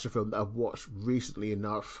slasher film that I've watched recently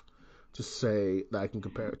enough to say that I can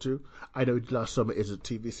compare it to. I know Last Summer is a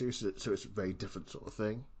TV series, so it's a very different sort of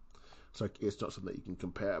thing. So it's not something that you can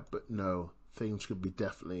compare. But no, things could be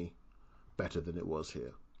definitely better than it was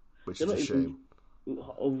here, which They're is a not shame. even.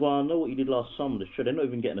 Although I know what you did last summer. The show. They're not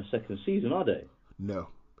even getting a second season, are they? No,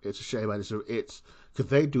 it's a shame, and it's because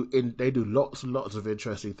they do lots and lots of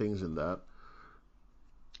interesting things in that.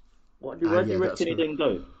 Where And do you yeah, that's reckon it didn't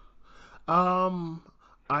go? um,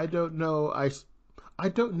 I don't know. I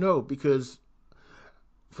don't know because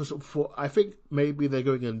for I think maybe they're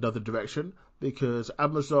going in another direction because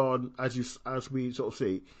Amazon, as we sort of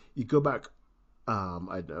see, you go back, I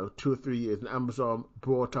don't know, 2 or 3 years, and Amazon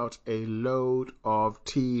brought out a load of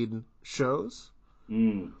teen shows.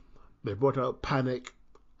 Mm. They brought out Panic,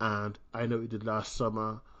 and I Know We Did Last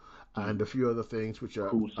Summer, Mm. and a few other things which are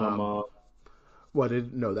Cool summer. well, they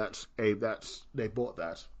didn't know that's they bought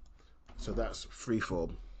that, so that's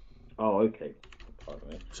Freeform. Oh, okay. Pardon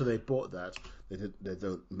me. So they bought that. They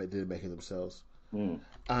didn't make it themselves, Mm.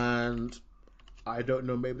 and I don't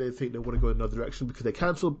know. Maybe they think they want to go in another direction because they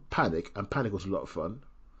cancelled Panic, and Panic was a lot of fun.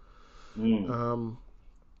 Mm. Um,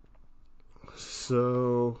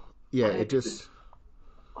 so yeah, I it agree. just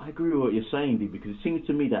I agree with what you're saying, D, because it seems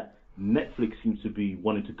to me that Netflix seems to be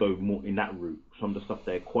wanting to go more in that route. Some of the stuff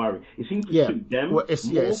they're acquiring, it seems to yeah. suit Well, them it's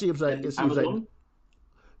yeah. more It than seems like Amazon.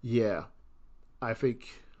 yeah. I think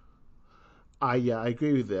I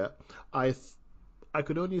agree with that. I I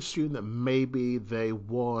could only assume that maybe they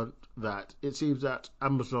want that. It seems that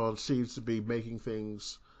Amazon seems to be making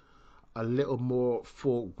things a little more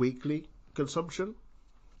for weekly consumption,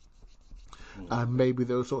 Mm. and maybe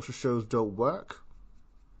those sorts of shows don't work.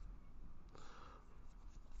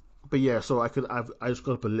 But yeah, so I just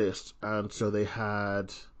got up a list, and so they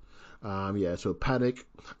had yeah, so Panic.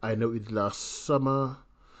 I Know We Did Last Summer.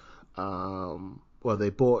 Well, they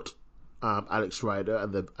bought Alex Rider,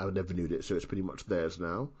 and they've renewed it, so it's pretty much theirs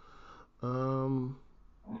now. Um,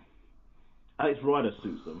 Alex Rider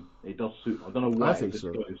suits them. It does suit. I don't know I why. It think just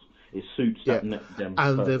so. goes. It suits Yeah, them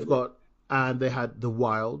and they've perfectly. got and they had the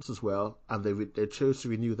Wilds as well, and they chose to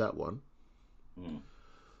renew that one. Mm.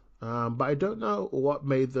 But I don't know what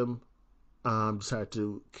made them decide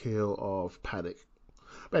to kill off Panic.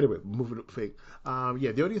 But anyway, moving up thing.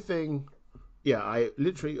 Yeah, the only thing, yeah, I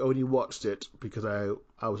literally only watched it because I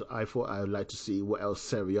thought I would like to see what else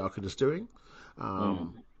Sarah Yarkin is doing.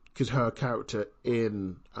 Mm. Because her character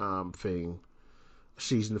in thing,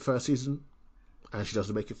 she's in the first season and she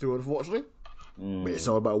doesn't make it through, unfortunately. But it's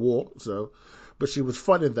Mm. all about war, so. But she was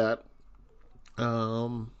fun in that.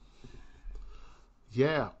 Um,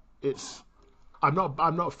 yeah, it's. I'm not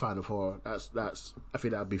a fan of horror. That's. I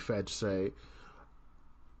think that'd be fair to say.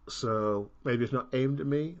 So maybe it's not aimed at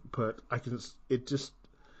me, but I can. It just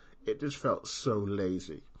felt so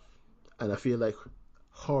lazy, and I feel like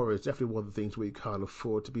horror is definitely one of the things where you can't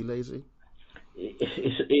afford to be lazy.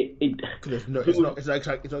 Because there's no, I think with it's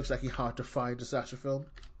not exactly hard to find a slasher film.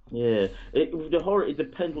 Yeah, with the horror, it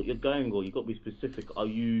depends what you're going for. You got to be specific. Are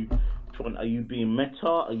you trying? Are you being meta?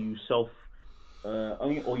 Are you self? Or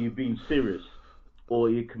are you being serious? Or are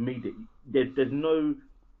you comedic? There's no.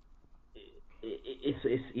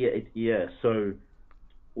 It's yeah yeah. So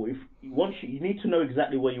if once you need to know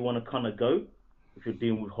exactly where you want to kind of go if you're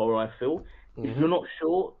dealing with horror. I feel if Hmm. you're not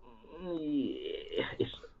sure,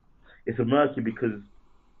 it's it's a murky because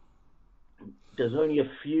there's only a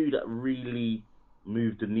few that really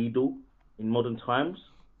move the needle in modern times.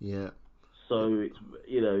 Yeah. So it's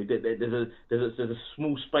there's a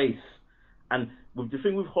small space, and with the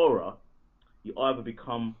thing with horror, you either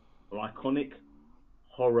become an iconic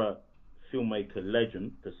horror filmmaker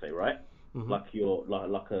legend per se, right? Hmm. Like you're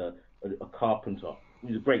like a Carpenter,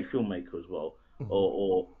 who's a great filmmaker as well, Hmm.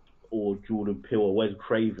 or or Jordan Peele or Wes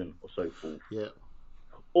Craven or so forth, Yeah.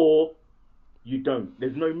 or you don't.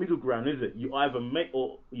 There's no middle ground, is it? You either make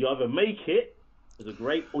it as a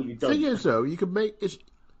great or you Thing don't. is, though, you can make it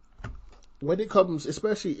when it comes,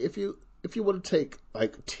 especially if you want to take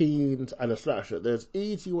like teens and a slasher. There's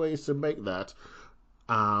easy ways to make that.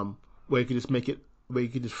 Where you can just make it, where you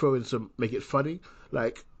can just throw in some, make it funny,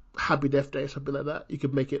 like Happy Death Day, something like that. You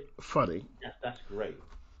can make it funny That's great.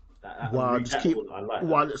 while just keep I like that.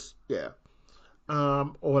 while it's yeah.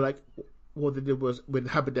 Or like what they did was with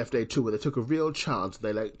Happy Death Day 2, where they took a real chance.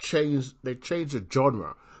 They changed the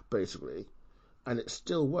genre basically, and it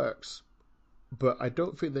still works. But I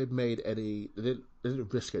don't think they've made any. They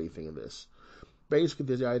didn't risk anything in this.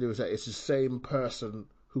 Basically, the idea is that it's the same person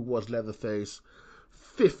who was Leatherface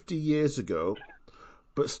 50 years ago,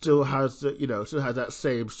 but still has still has that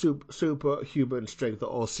same superhuman strength that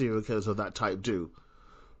all serial killers of that type do.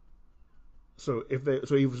 So if they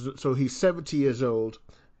so he was so he's 70 years old,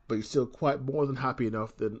 but he's still quite more than happy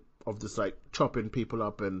enough than of just like chopping people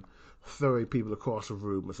up and throwing people across a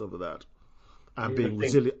room or something like that, and This is the being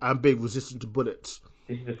thing. resilient and being resistant to bullets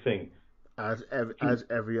This is the thing. as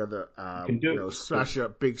every other You can do it.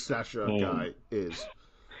 big slasher Mm. guy is.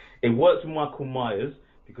 It works with Michael Myers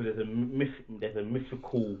because there's a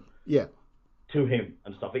mythical Yeah, to him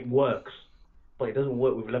and stuff. It works, but it doesn't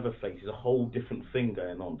work with Leatherface. It's a whole different thing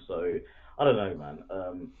going on. So I don't know, man.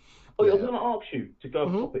 Oh, yeah, I was yeah. going to ask you to go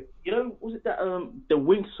off hmm topic. You know, was it that the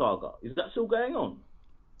Winx saga? Is that still going on?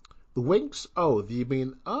 The Winx? Oh, you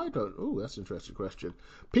mean I don't? Oh, that's an interesting question.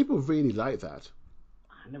 People really like that.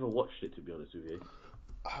 I never watched it, to be honest with you.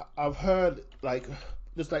 I've heard like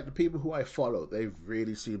just like the people who I follow, they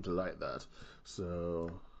really seem to like that.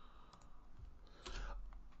 So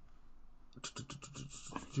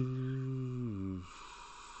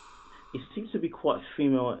It seems to be quite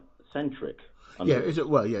female centric. yeah, is it?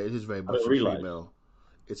 Well, yeah, it is very I much didn't a realize. female.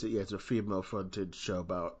 It's a female fronted show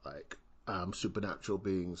about like supernatural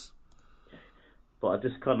beings. But I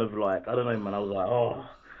just kind of like, I don't know, man. I was like, oh,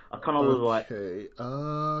 I kind of was like, Okay.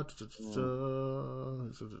 mm,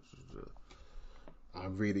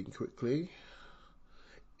 I'm reading quickly.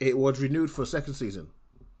 It was renewed for a second season.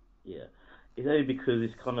 yeah. It's only because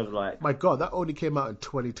it's kind of like, My God, that only came out in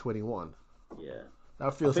 2021. yeah.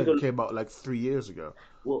 That I feels think, like it came out like 3 years ago.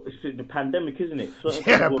 well, it's the pandemic, isn't it? Certain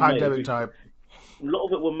things Yeah, were made. pandemic time. A lot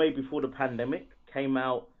of it were made before the pandemic came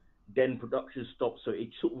out. Then production stopped, so it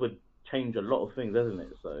sort of would change a lot of things, doesn't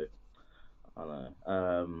it? So I don't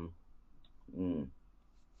know. Mm,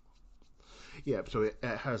 Yeah, so it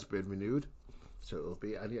has been renewed. So it'll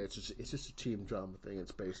be, and yeah, it's just a team drama thing.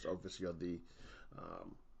 It's based obviously on the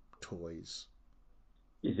um, toys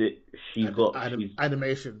is it? She's and got. She's.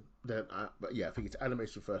 animation. Then, but yeah, I think it's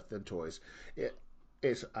animation first, then toys.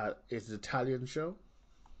 It's an Italian show,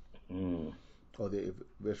 Mm, or the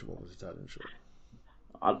original one was Italian show.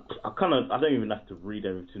 I kind of. I don't even have to read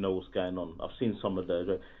anything to know what's going on. I've seen some of those.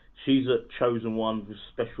 She's a chosen one with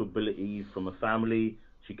special abilities from a family.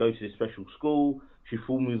 She goes to this special school. She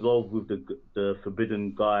falls in love with the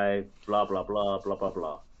forbidden guy. Blah blah blah blah blah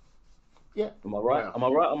blah. Yeah, Am I right? well, Am I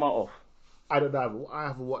right? Or am I off? I don't know. I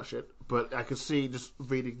haven't watched it, but I can see just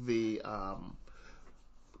reading the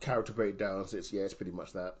character breakdowns. It's pretty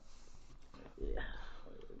much that. Yeah.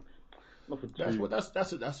 Nothing That's too. what that's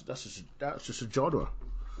just a genre.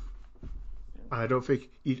 I don't think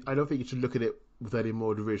you should look at it with any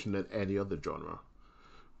more division than any other genre.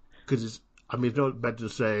 Because it's not better to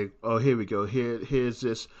say, oh, here we go, here's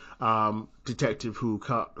this detective who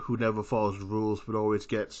never follows the rules but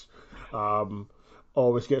um,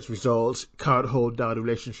 always gets results, can't hold down a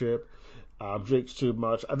relationship, drinks too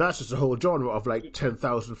much, and that's just a whole genre of like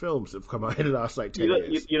 10,000 films that have come out in the last like 10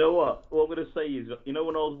 years. You know what? What I'm gonna say is, you know,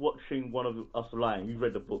 when I was watching one of Us Lying, you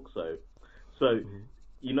read the book, so Mhm.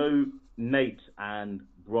 you know Nate and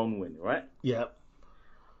Bronwyn, right? Yeah,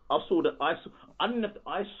 I saw that. I didn't.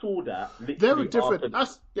 I saw that they were literally different.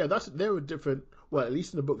 after. They were different. Well, at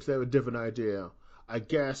least in the books, they were a different idea. I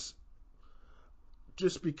guess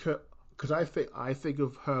just because I think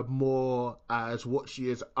of her more as what she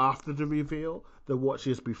is after the reveal than what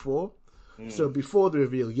she is before. So Mm, before the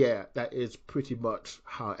reveal, yeah, that is pretty much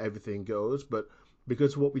how everything goes. But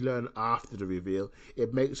because of what we learn after the reveal,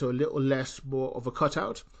 it makes her a little less more of a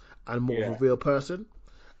cutout and more of a yeah, real person,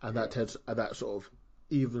 and yeah. that sort of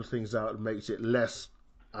evens things out and makes it less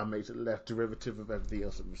derivative of everything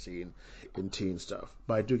else that we've seen in teen stuff.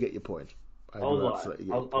 But I do get your point. I I do was absolutely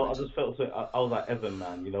like, get your I point. just felt so. I was like, Evan,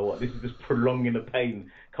 man, you know what? This is just prolonging the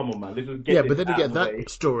pain. Come on, man. Let's just Yeah, get this but then you out of get the that way.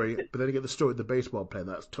 story. But then you get the story of the baseball player.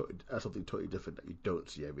 That's something totally different that you don't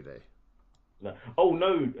see every day. No. Oh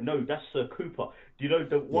no, no, that's Cooper. Do you know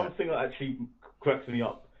the Yeah. one thing that actually cracks me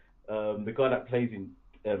up? The guy that plays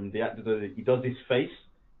in the actor, he does this face.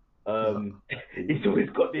 Uh-huh. Um, he's always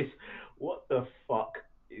got this. What the fuck?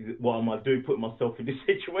 What am I doing? Putting myself in this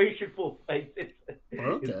situation for face.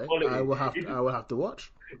 It's Okay, quality. I will have to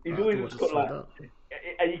watch. He's I have to always watch just this to got find like, out.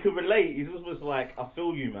 and you can relate. He's almost like, I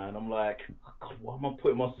feel you, man. I'm like, God, why am I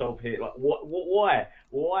putting myself here? Like,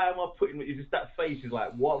 why am I putting? It's just that face. He's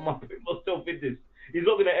like, what am I putting myself in this? It's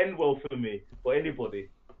not gonna end well for me or anybody.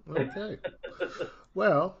 Okay.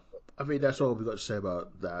 Well, I think that's all we've got to say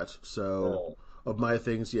about that. So, uh, of my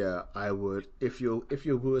things, yeah, I would. If you're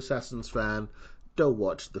a Wu Assassins fan, don't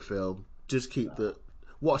watch the film. Just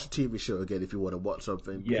watch the TV show again if you want to watch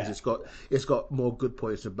something because yeah, it's got more good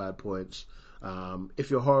points than bad points. If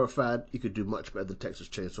you're a horror fan, you could do much better than Texas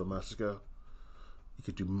Chainsaw Massacre. You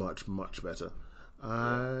could do much, much better.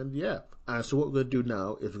 yeah, And yeah, and so what we're going to do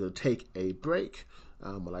now is we're going to take a break.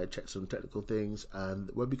 while I check some technical things. And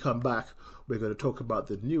when we come back, we're going to talk about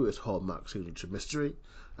the newest Hallmark signature mystery,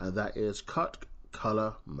 and that is Cut,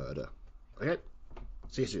 Color, Murder. Okay,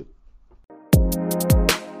 see you soon.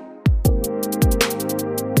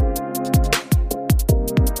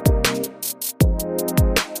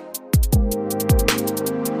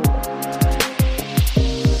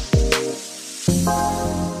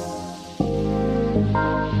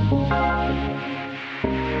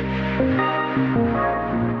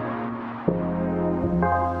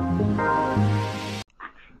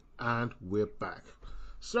 And we're back.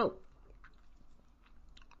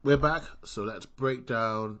 So let's break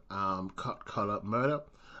down Cut, Color, Murder,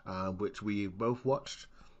 which we both watched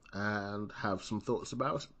and have some thoughts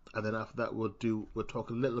about. And then after that, we'll talk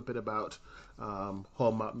a little bit about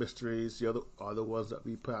Hallmark mysteries, the other ones that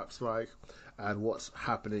we perhaps like, and what's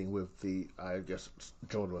happening with the, I guess,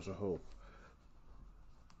 genre as a whole.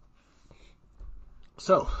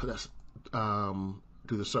 So let's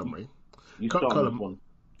do the summary. Cut, Color, one.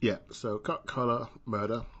 Yeah, so Cut, Color,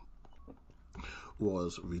 Murder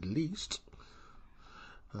was released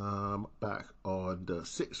back on the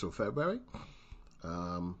 6th of February.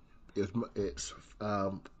 It's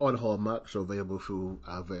on Hallmark, so available through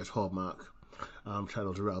various Hallmark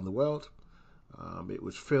channels around the world. It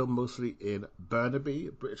was filmed mostly in Burnaby,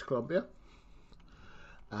 British Columbia,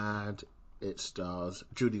 and it stars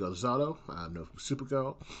Judy Gonzalo, known from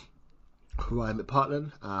Supergirl, Ryan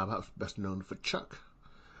McPartlin, perhaps best known for Chuck,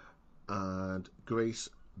 and Grace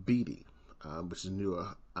Beatty, which is newer,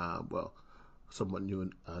 somewhat new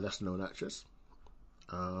and less known actress.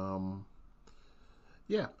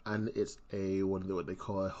 Yeah, and it's what they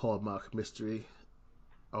call a Hallmark mystery,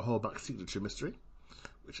 a Hallmark signature mystery,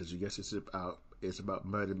 which, as you guess, is about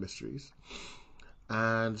murder mysteries.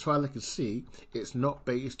 And as far as I can see, it's not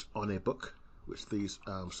based on a book, which these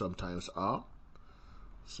sometimes are.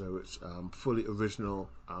 So it's fully original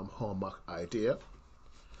Hallmark idea.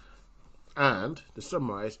 And to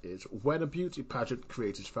summarize, is when a beauty pageant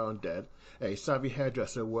creator is found dead, a savvy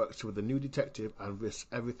hairdresser works with a new detective and risks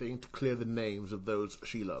everything to clear the names of those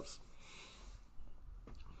she loves.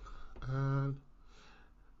 And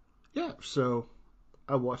yeah, so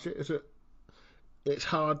I watch it. It's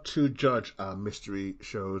hard to judge mystery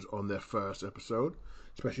shows on their first episode,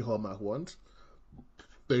 especially Hallmark ones.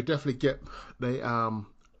 They definitely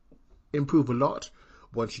improve a lot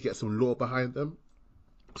once you get some lore behind them.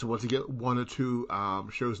 So once you get one or two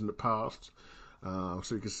shows in the past, so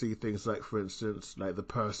you can see things like, for instance, like the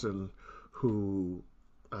person who,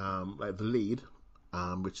 like the lead,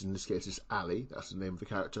 which in this case is Ali, that's the name of the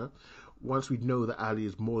character. Once we know that Ali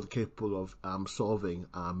is more capable of solving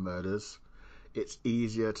murders, it's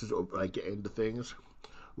easier to sort of like get into things.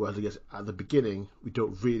 Whereas I guess at the beginning, we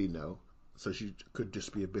don't really know, so she could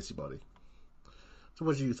just be a busybody. So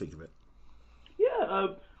what do you think of it? Yeah,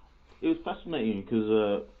 it was fascinating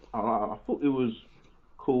because I thought it was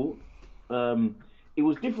cool. It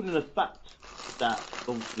was different in the fact that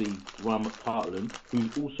obviously Ryan McPartlin,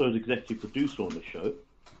 who's also the executive producer on the show,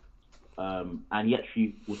 and he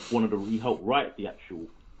actually was he helped write the actual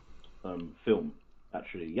film.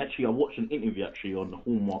 Actually, I watched an interview actually on the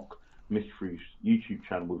Hallmark Mysteries YouTube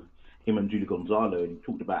channel with him and Julie Gonzalo, and he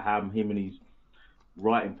talked about how him and his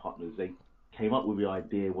writing partners, they came up with the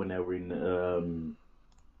idea when they were in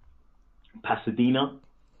Pasadena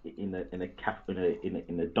in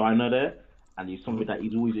a diner there, and it's something that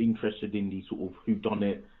he's always interested in, the sort of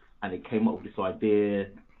whodunit, and they came up with this idea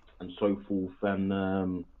and so forth, and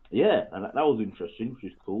and that was interesting, which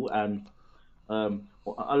is cool. And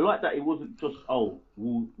I like that it wasn't just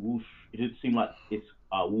it didn't seem like it's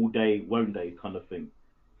will they, won't they kind of thing.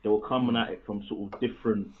 They were coming at it from sort of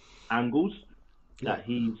different angles. Yeah. That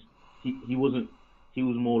he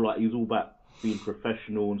was more like, he was all about being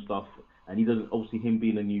professional and stuff, and he doesn't, obviously him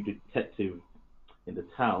being a new detective in the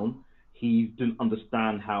town, he didn't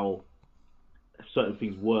understand how certain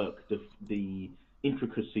things work, the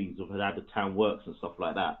intricacies of how the town works and stuff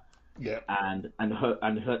like that. Yeah. And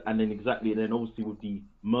then obviously with the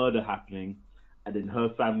murder happening, and then her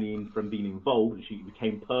family and friend being involved, she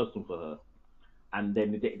became personal for her. And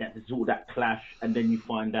then there's all that clash, and then you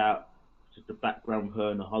find out just the background of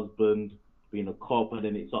her and her husband being a cop, and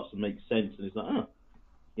then it starts to make sense, and it's like,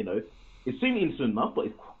 it seemed innocent enough, but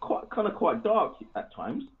it's quite dark at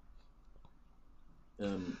times.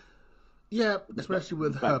 Yeah, especially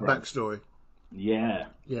with her backstory. Yeah.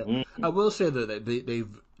 Yeah. Mm-hmm. I will say that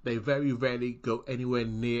they very rarely go anywhere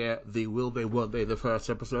near the will they, won't they, the first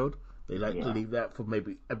episode. They like to leave that for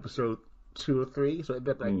maybe episode 2 or 3. So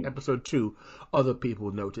episode 2, other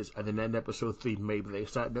people notice, and then episode 3, maybe they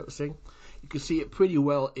start noticing. You can see it pretty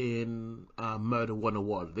well in Murder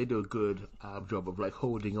 101. They do a good job of like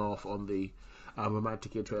holding off on the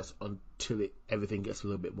romantic interest until everything gets a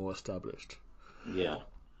little bit more established. Yeah.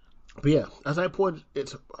 But yeah, as I pointed,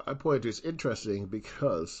 it's interesting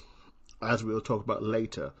because, as we'll talk about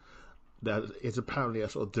later, that it's apparently a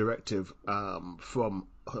sort of directive from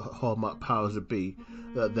Hallmark powers that be,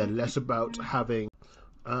 that they're less about having.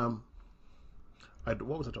 What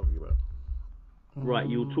was I talking about? Right,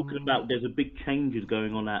 you were talking about there's a big changes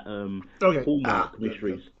going on at Okay. Hallmark Good,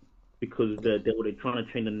 Mysteries because they're trying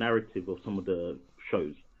to change the narrative of some of the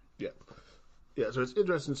shows. yeah. So it's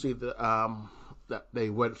interesting to see that they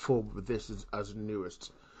went forward with this as the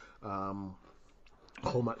newest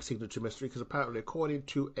Hallmark signature mystery, because apparently, according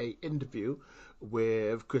to a interview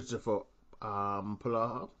with Christopher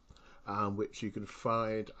Polaha, which you can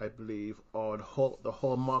find, I believe, on the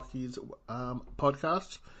Hallmarkies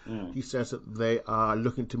podcast, he says that they are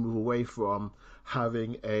looking to move away from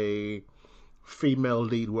having a female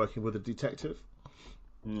lead working with a detective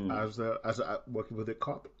as working with a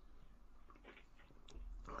cop,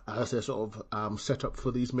 as they're sort of set up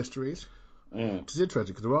for these mysteries. It's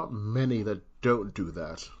interesting because there aren't many that don't do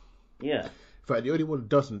that. Yeah. In fact, the only one that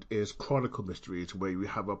doesn't is Chronicle Mysteries, where you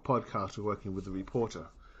have a podcaster working with a reporter.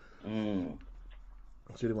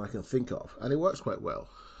 That's the only one I can think of, and it works quite well.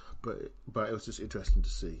 But it was just interesting to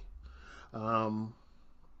see. The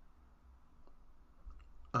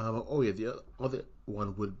other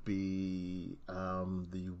one would be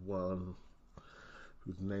the one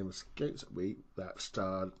whose name escapes me, that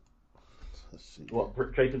starred. Let's see. What,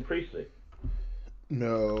 Jason Priestley?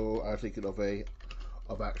 No, I'm thinking of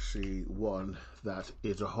actually one that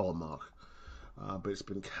is a Hallmark, but it's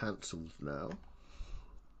been cancelled now.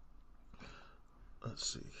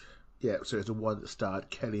 Let's see. Yeah, so it's the one that starred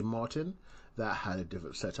Kelly Martin. That had a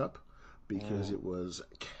different setup because it was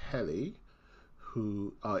Kelly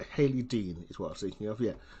Haley Dean is what I was thinking of.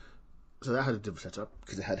 Yeah. So that had a different setup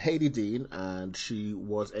because it had Haley Dean, and she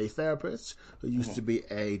was a therapist who used to be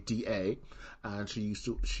a DA, and she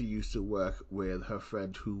used to work with her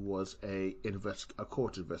friend who was a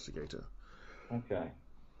court investigator. Okay.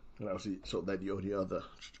 And that was the only other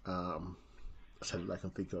setup I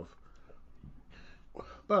can think of.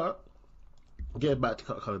 But getting back to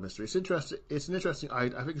Color Mystery, it's interesting. It's an interesting. I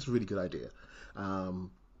think it's a really good idea.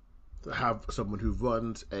 To have someone who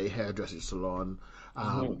runs a hairdressing salon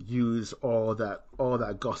use all that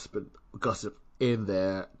gossip in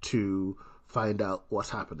there to find out what's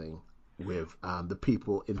happening with the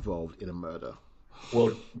people involved in a murder.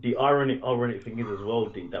 Well, the ironic thing is as well,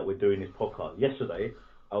 D, that we're doing this podcast. Yesterday,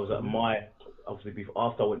 I was at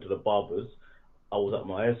after I went to the barbers, I was at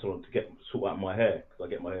my hair salon to sort out my hair because I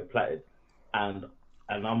get my hair plaited, and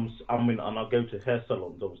I go to hair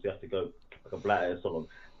salons. Obviously, I have to go like a black hair salon.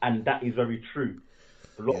 And that is very true.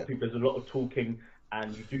 There's a lot of talking,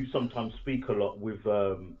 and you do sometimes speak a lot with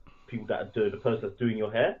people the person that's doing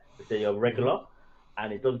your hair, if they are regular,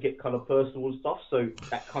 and it does get kind of personal and stuff. So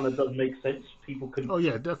that kind of does make sense. People can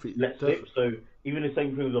definitely let slip. So even the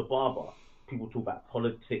same thing with a barber, people talk about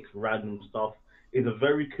politics, random stuff. It's a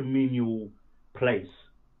very communal place,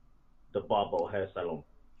 the barber or hair salon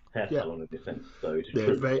in this sense. So it's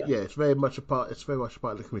true. It's very much a part. It's very much a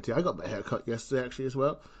part of the community. I got my haircut yesterday actually as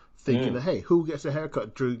well, thinking that, hey, who gets a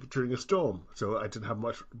haircut during a storm? So I didn't have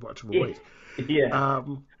much of a wait. Yeah.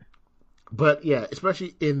 But yeah,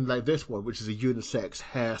 especially in like this one, which is a unisex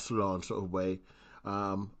hair salon sort of way,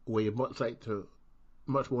 where you're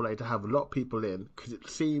much more like to have a lot of people in, because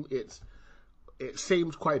it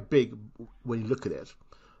seems quite big when you look at it,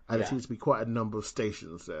 and it seems to be quite a number of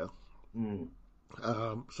stations there.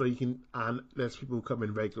 So you can, and there's people who come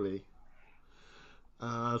in regularly,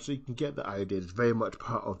 so you can get the idea. It's very much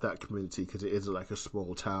part of that community because it is like a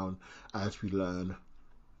small town, as we learn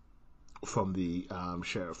from the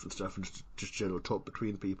sheriff and stuff, and just general talk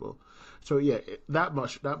between people. So yeah, that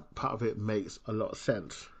part of it makes a lot of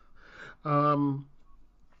sense. In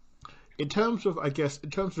terms of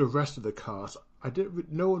the rest of the cast,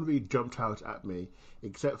 no one really jumped out at me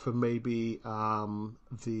except for maybe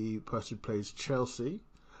the person who plays Chelsea,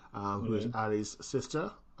 who is Ali's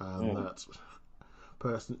sister. That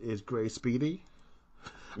person is Grace Speedy.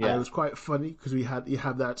 Yeah. And it was quite funny because you have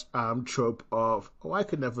that trope of, I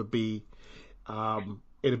could never be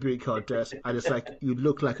in a beauty contest, and it's like, you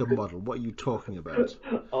look like a model. What are you talking about?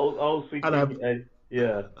 I was thinking,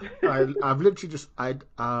 yeah. I've literally just as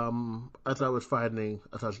I was getting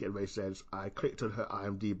ready to say this, I clicked on her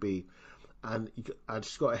IMDb, and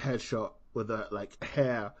she's got a headshot with her like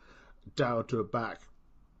hair down to her back,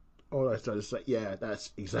 all I started to say, yeah,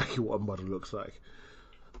 that's exactly what a model looks like.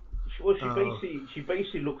 Well, Uh, she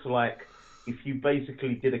basically looks like if you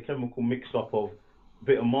basically did a chemical mix up of a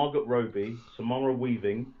bit of Margaret Robbie, Samara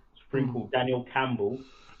Weaving, sprinkled Daniel Campbell,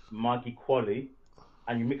 Maggie Qualley,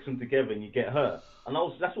 and you mix them together and you get her. And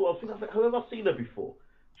that's what I was thinking. I was like, who have I seen her before?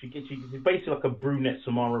 She's basically like a brunette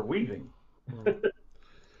Samara Weaving.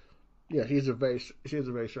 yeah, she's a very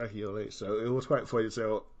striking young lady. So it was quite funny.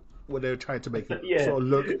 So when they were trying to make her Yeah. sort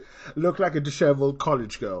of look like a disheveled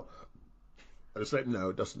college girl, and it's like, no,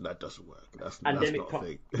 it doesn't. That doesn't work. And That's then not a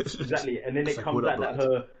thing. exactly, and then It's it like we're comes not out that blind.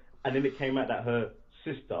 her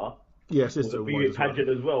sister Yeah, was a sister was beauty as well. pageant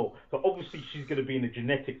as well. So obviously she's going to be in the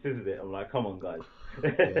genetics, isn't it? I'm like, come on, guys.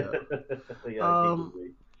 Yeah. Yeah, it giggles Um,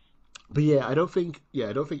 me. but I don't think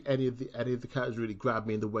any of the characters really grabbed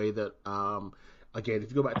me in the way that again, if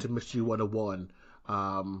you go back to Mystery 101,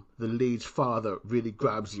 the lead's father really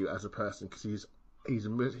grabs you as a person because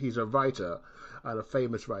he's a writer and a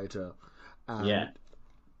famous writer, and Yeah,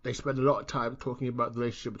 they spend a lot of time talking about the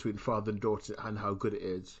relationship between father and daughter and how good it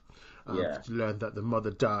is. yeah. You learn that the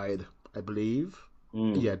mother died, I believe,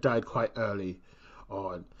 Mm. yeah, died quite early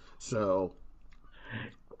on. So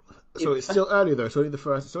It's it's still early though. It's only the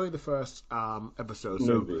first episode.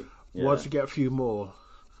 So movie. once Yeah, you get a few more,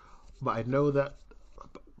 but I know that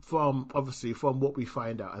from obviously from what we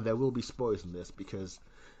find out, and there will be spoilers in this because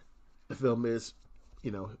the film is,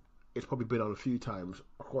 you know, it's probably been on a few times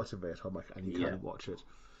across the home, and you yeah. can watch it.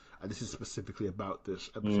 And this is specifically about this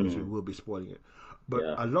episode, so we Mm. will be spoiling it. But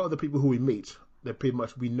Yeah, a lot of the people who we meet, they're pretty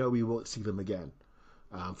much we know we won't see them again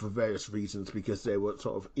for various reasons because they were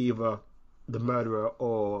sort of either the murderer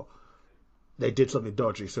or they did something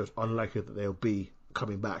dodgy, so it's unlikely that they'll be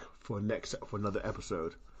coming back for another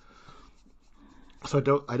episode. So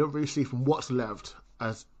I don't really see from what's left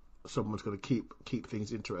as someone's going to keep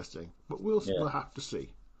things interesting, but yeah, we'll have to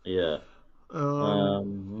see. yeah. Um,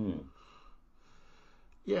 Mm.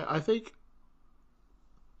 yeah, I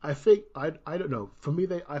don't know. For me,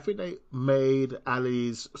 I think they made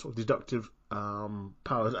Ali's sort of deductive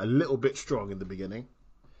powers a little bit strong in the beginning.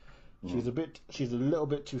 Mm. She's a little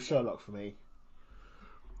bit too Sherlock for me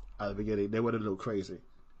at the beginning. They went a little crazy.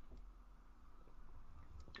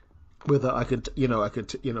 With that,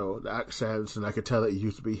 the accents, and I could tell that you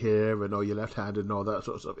used to be here, and you're left-handed, and all that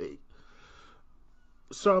sort of stuff.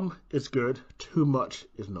 Some is good, too much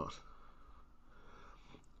is not.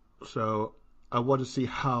 So I want to see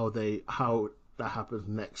how that happens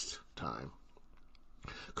next time,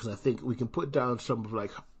 because I think we can put down some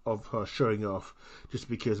of her showing off, just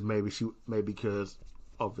because maybe because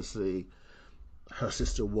obviously her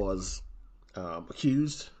sister was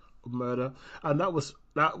accused of murder, and that was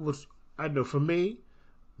I don't know, for me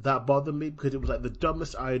that bothered me because it was like the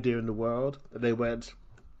dumbest idea in the world. And they went,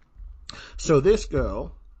 so this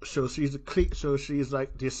girl, so she's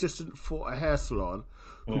like the assistant for a hair salon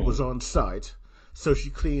who was Mm. on site, so she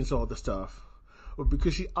cleans all the stuff. But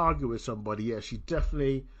because she argued with somebody, yeah, she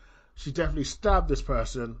definitely stabbed this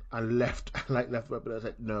person and left left. But I was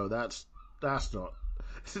like, no, that's not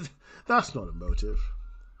that's not a motive.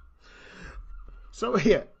 So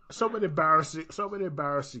yeah, someone embarrassing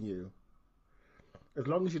you. As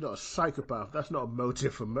long as you're not a psychopath, that's not a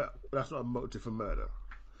motive for murder.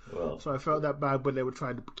 Well, So I felt that bad when they were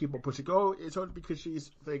trying to keep on pushing. Oh, it's only because she's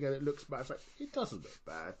thinking it looks bad. It's like it doesn't look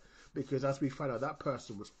bad because as we find out, that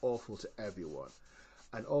person was awful to everyone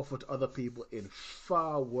and awful to other people in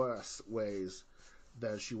far worse ways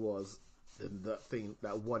than she was in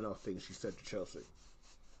that one-off thing she said to Chelsea.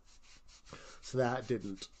 So that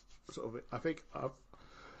didn't sort of. I think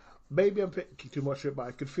maybe I'm picking too much of it, but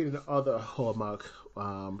I could feel in other Hallmark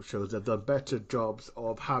shows they've done better jobs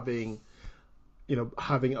of having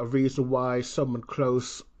a reason why someone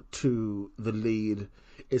close to the lead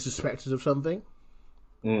is suspected of something.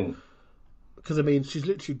 mm. Because I mean,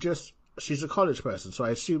 she's a college person, so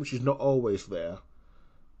I assume she's not always there.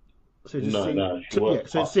 So it just No, see, no, she yeah.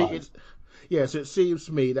 works part time. So it seems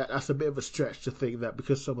to me that that's a bit of a stretch to think that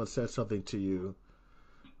because someone says something to you,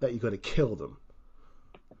 that you're going to kill them.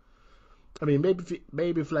 I mean,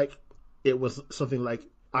 maybe if like it was something like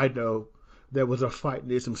I know there was a fight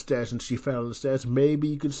near some stairs and she fell on the stairs, maybe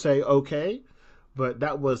you could say okay, but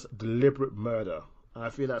that was deliberate murder. And I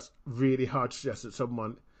feel that's really hard to suggest that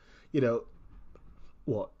someone, you know,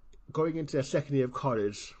 what going into their second year of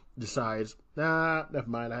college decides, nah, never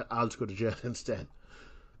mind, I'll just go to jail instead.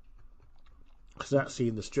 Because that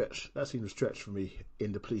seemed the stretch for me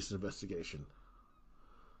in the police investigation.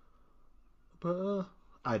 But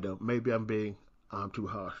I don't. Maybe I'm too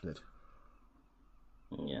harsh on it.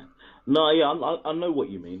 Yeah. No, yeah, I know what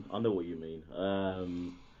you mean. I know what you mean.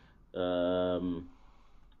 Um,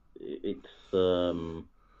 it's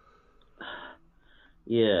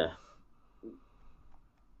yeah.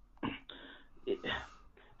 It,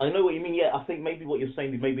 I know what you mean. Yeah, I think maybe what you're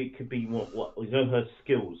saying is maybe it could be what you know her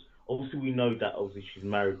skills. Obviously, we know that obviously she's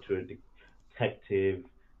married to a detective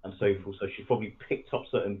and so Mm. forth, so she probably picked up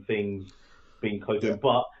certain things being close to Yeah, him.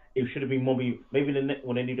 But it should have been maybe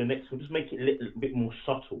when they do the next one, just make it a little bit more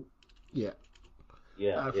subtle. yeah.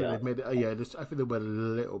 Yeah, I think yeah, they made it. Yeah, I think they went a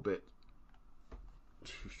little bit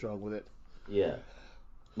too strong with it. yeah.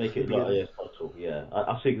 Make The it like beginning. yeah, subtle. Yeah,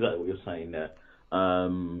 I see exactly what you're saying there.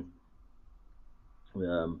 Um,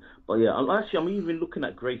 Um, but yeah, I'm even looking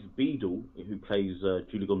at Grace Beadle, who plays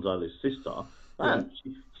Julie Gonzalez's sister. Yeah, Man,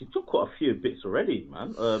 she took quite a few bits already,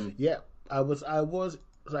 man. yeah. I was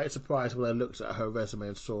like surprised when I looked at her resume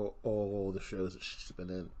and saw all the shows that she's been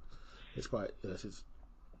in. It's quite.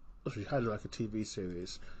 She had like a TV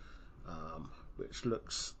series, which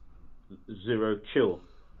looks. Zero Chill,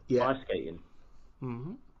 Yeah. ice skating.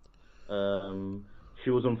 Hmm. She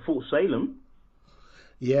was on Fort Salem,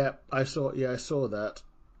 Yeah, I saw. Yeah, I saw that.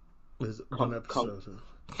 There's one Kung, Kung, episode.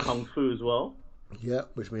 Kung Fu as well. Yeah,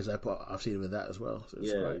 which means I've seen her in that as well. So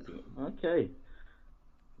it's Yeah, quite okay.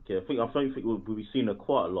 Okay, I don't think we'll be seeing her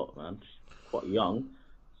quite a lot, man. She's quite young,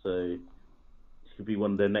 so she could be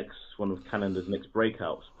one of Canada's next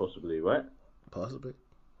breakouts, possibly, right? possibly,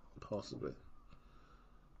 possibly.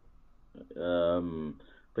 Um,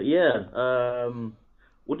 but yeah,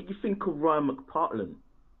 what did you think of Ryan McPartlin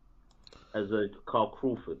as a Carl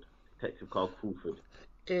Crawford, Detective Carl Crawford?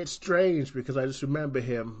 It's strange because I just remember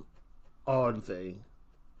him on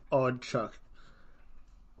Chuck,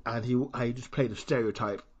 and I just played a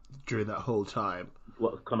stereotype during that whole time.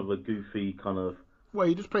 What kind of a goofy kind of? Well,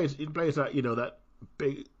 he plays that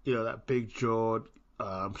that big jawed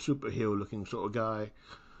superhero looking sort of guy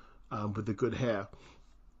with the good hair.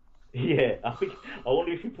 Yeah, I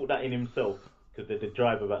wonder if he put that in himself because the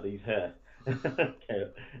drive about these hair. Okay.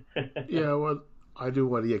 Yeah, well, I do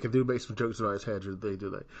want to. Yeah, can do make some jokes about his hair, do they?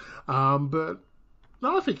 But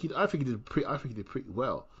no, I think he did pretty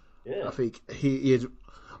well. I Yeah, think he is.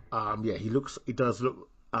 Yeah, he does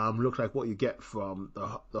look like what you get from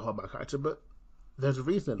the Hallmark character, but there's a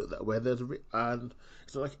reason I look that way. And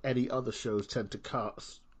it's not like any other shows tend to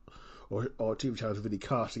cast or TV channels really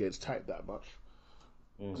cast against type that much.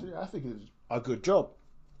 So mm. yeah, I think it's a good job.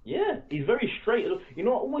 Yeah, he's very straight. You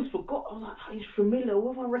know, I always forgot. I was like, "Oh, he's familiar.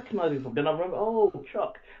 Where have I recognise him from?" Then I remember, oh,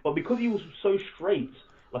 Chuck. But because he was so straight,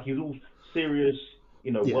 like he was all serious,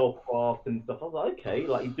 Yeah. well crafted and stuff. I was like, okay,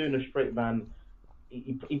 like he's doing a straight man.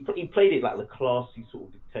 He played it like the classy sort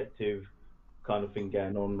of detective kind of thing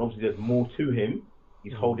going on. And obviously, there's more to him.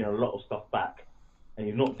 He's holding Mm. a lot of stuff back, and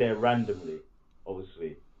he's not there randomly.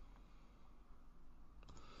 Obviously,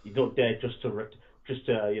 he's not there just to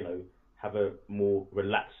have a more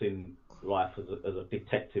relaxing life as a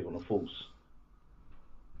detective on a force.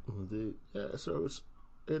 Indeed. Yeah. So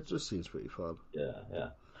it just seems pretty fun. Yeah,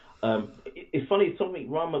 yeah. It's funny. It's something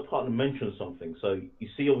Ryan partner mentioned something. So you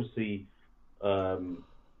see, obviously, um,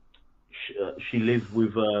 she lives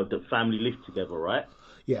with the family live together, right?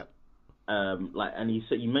 Yeah. And he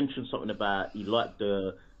said you mentioned something about you like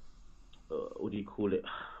the what do you call it?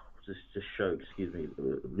 This show, excuse me,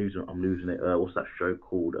 I'm losing it. What's that show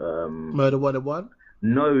called? Murder 101.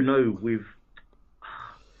 No, no, with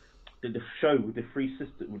the show with the three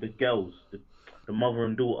sisters, with the girls, the mother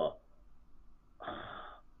and daughter.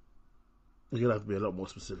 You're gonna have to be a lot more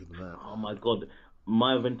specific than that. Oh my god,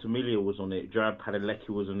 Maya Ventimiglia was on it. Jared Padalecki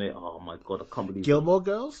was on it. Oh my god, I can't believe this. Gilmore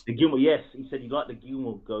Girls. The Gilmore, yes, he said he liked the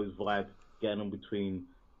Gilmore Girls vibe getting on between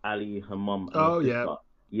Ali, her mum, and her Oh yeah. sister.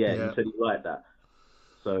 Yeah, he Yeah. said he liked that.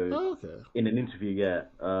 So Oh, okay. in an interview, yeah,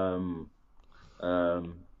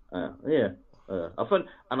 yeah, I find,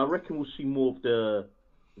 and I reckon we'll see more of the.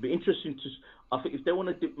 It'll be interesting to. I think if they want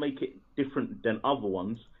to make it different than other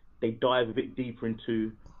ones, they dive a bit deeper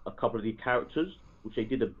into a couple of the characters, which they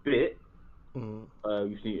did a bit. Mm.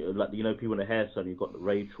 You see, like people in the hair salon. You've got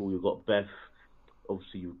Rachel, you've got Beth.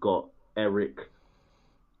 Obviously, you've got Eric.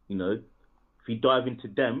 If you dive into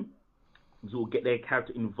them, sort of get their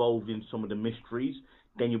character involved in some of the mysteries,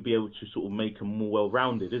 then you'll be able to sort of make them more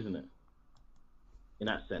well-rounded, isn't it? In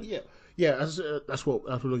that sense. Yeah. Yeah. That's what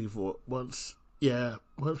we're looking for. Once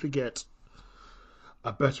we get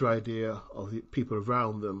a better idea of the people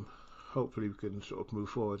around them, hopefully we can sort of move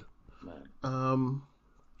forward. Man. Um,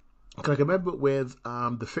 'Cause I can remember with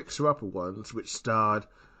the Fixer Upper ones, which starred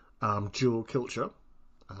Jewel Kilcher,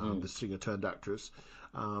 Mm. the singer turned actress.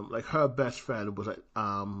 Like her best friend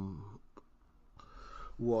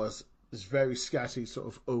was this very scatty, sort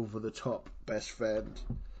of over the top best friend.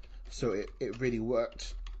 So it really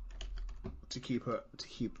worked to keep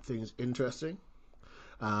things interesting.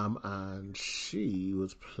 And she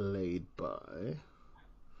was played by.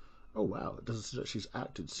 Oh wow! It doesn't say that she's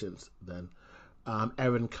acted since then.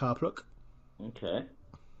 Erin Carplock, Okay.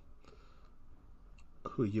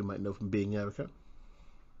 who you might know from Being Erica.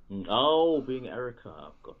 Oh, being Erica.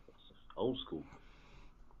 Oh, God, that's old school.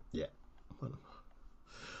 Yeah.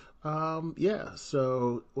 Yeah.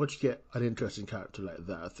 So once you get an interesting character like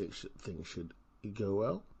that, I think things should go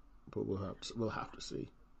well. But we'll have to see.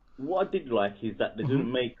 What I did like is that they Hmm.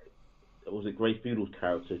 didn't make, was it Grace Beadle's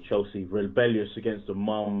character, Chelsea, rebellious against her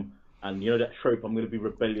mum, and you know that trope, I'm going to be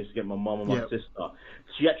rebellious against my mum and my Yeah. sister.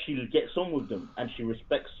 She actually gets on with them, and she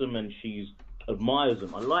respects them, and she admires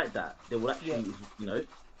them. I like that. They will Yeah. actually,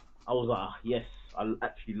 I was like, yes, I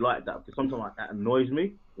actually like that, because sometimes like, that annoys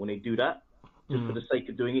me when they do that, just for Mm. the sake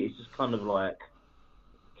of doing it. It's just kind of like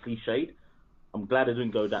cliched. I'm glad they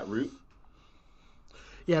didn't go that route.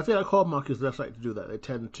 Yeah. I feel like Hallmark is less likely to do that. They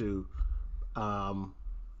tend to. Um,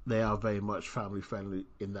 they are very much family friendly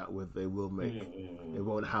in that way. They will make. They Mm-mm.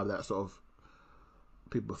 won't have that sort of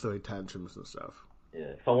people throwing tantrums and stuff.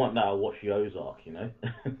 Yeah, if I want that, I'll watch the Ozark.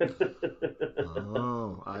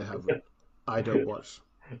 Oh, I haven't. I don't watch.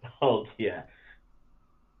 Oh yeah,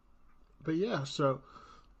 But yeah, so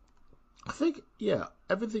I think yeah,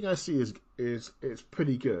 everything I see is it's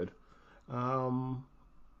pretty good. Um,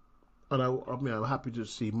 and I mean I'm happy to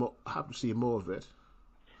see more. Happy to see more of it.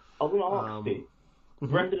 I was gonna ask Um, you, hmm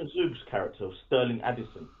Brendan Zoog's character of Sterling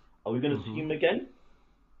Addison. Are we gonna see hmm him again?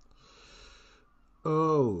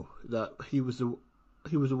 Oh, that he was the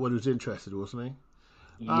one who's interested, wasn't he?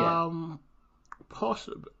 Yeah. Um,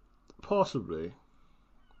 possibly, possibly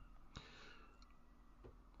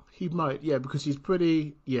he might. Yeah, because he's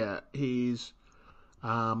pretty. Yeah, he's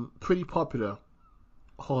pretty popular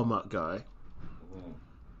Hallmark guy. Mm.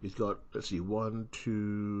 He's got, let's see, one,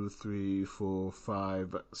 two, three, four,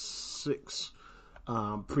 five, six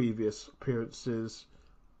previous appearances,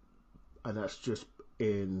 and that's just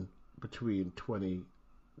in between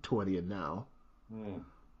 2020 and now. Mm.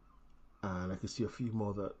 And I can see a few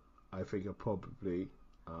more that I think are probably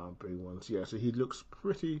big ones. Yeah, so he looks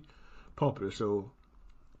pretty popular, so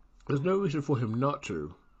there's no reason for him not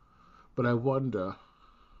to. But I wonder.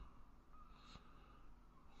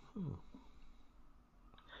 Hmm,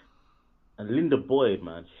 And Linda Boyd,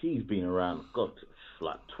 man, she's been around, God,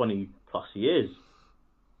 like 20 plus years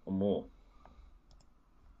or more.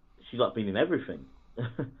 She's like been in everything.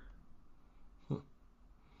 hmm.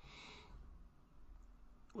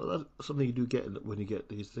 Well, that's something you do get when you get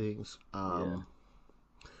these things. Yeah.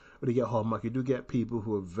 When you get Hallmark, you do get people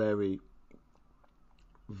who are very,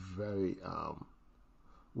 very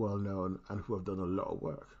well known and who have done a lot of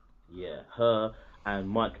work. Yeah. Her and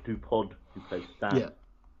Mike Dupod, who plays Yeah. Stan.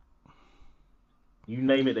 You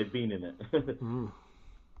name it, they've been in it. Mm.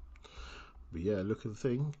 But yeah, look at the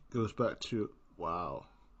thing. Goes back to wow.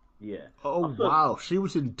 Yeah. Oh I first wow, she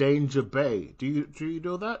was in Danger Bay. Do you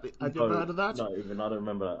know that? Have you ever no, heard of that? no, even I don't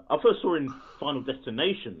remember that. I first saw her in Final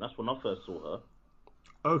Destination. That's when I first saw her.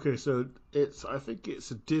 Okay, so it's I think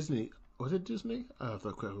it's a Disney. Was it Disney? I have to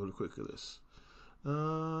have a quick at this.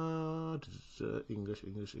 English.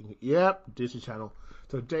 Yep, Disney Channel.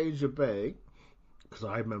 So Danger Bay, because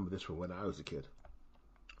I remember this from when I was a kid,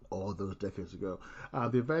 all those decades ago.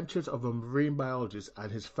 The adventures of a marine biologist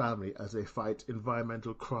and his family as they fight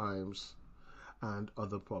environmental crimes and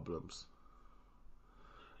other problems.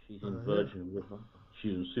 She's in Yeah. Virgin River.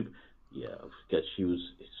 She's in Super. Yeah, I forget she was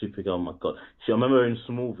Supergirl. Oh my God, I remember her in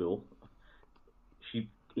Smallville. She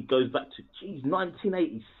it goes back to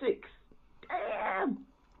 1986. Damn,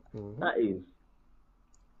 Hmm. that is.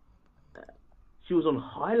 She was on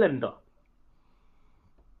Highlander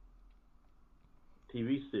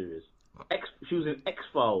TV series. She was in X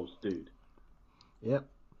Files, dude. Yep.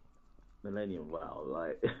 Millennium. Wow,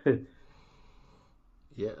 like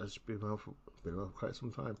Yeah, it's been around for quite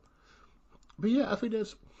some time. But yeah, I think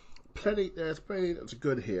there's plenty that's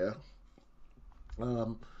good here.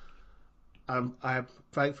 Um, I'm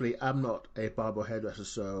thankfully I'm not a barber hairdresser,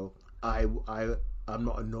 so I'm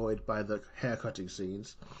not annoyed by the haircutting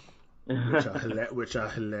scenes, which are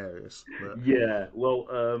hilarious. But yeah. Well,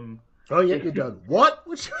 oh yeah, you're done. What?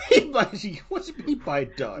 What you mean by what do you mean by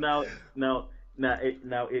done? now now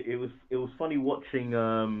it was funny watching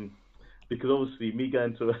because obviously me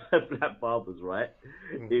going to black barbers, right?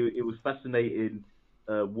 It was fascinating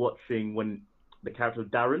watching when the character of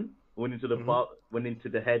Darren Mm-hmm. went into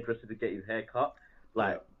the hairdresser to get his hair cut.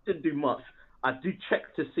 Yeah. Like didn't do much. I do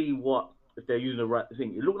check to see what if they're using the right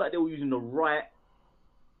thing. It looked like they were using the right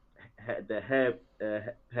the hair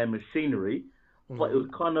hair machinery, but it Mm-hmm. was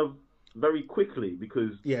kind of very quickly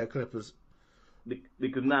because Yeah, clippers.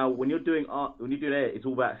 now when you're doing art, when you're doing it, it's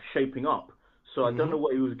all about shaping up. So I don't Hmm. know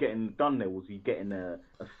what he was getting done there. Was he getting a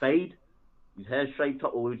fade, his hair shaped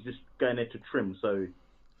up, or was he just going there to trim? So,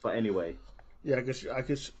 but anyway, Yeah, I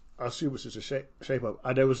guess I assume it's just a shape up.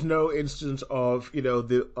 And there was no instance of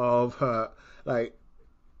the of her like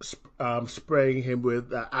spraying him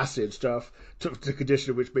with acid stuff to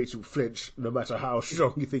condition which makes you flinch no matter how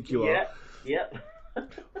strong you think you are. yeah, yeah.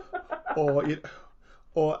 Or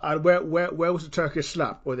and where was the Turkish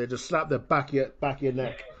slap? Where they just slap the back of your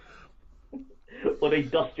neck? Or they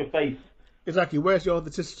dust your face. Exactly. Where's your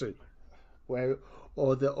authenticity? Where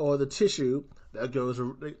or the tissue that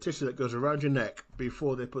goes around your neck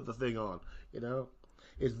before they put the thing on. You know,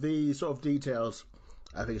 it's these sort of details.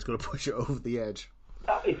 I think it's going to push it over the edge.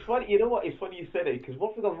 It's funny, you know what? It's funny you said it because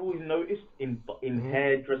one thing I've always noticed in Hmm.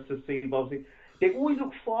 hairdressers, scene barbers, they always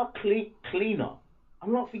look far cleaner.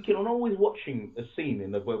 I'm not thinking. I'm always watching a scene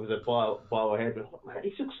in the where was a bar or hairdresser. Man,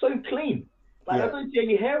 this looks so clean. Like I Yeah, don't see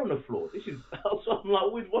any hair on the floor. This is. So I'm like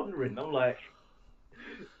always wondering. I'm like,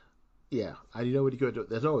 yeah. And you know when you go to,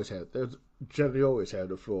 there's always hair. There's generally always hair on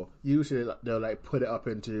the floor. Usually they'll like put it up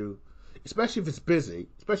into, especially if it's busy,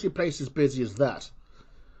 especially places busy as that,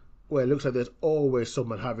 where it looks like there's always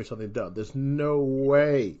someone having something done. There's no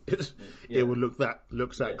way it yeah, would looks that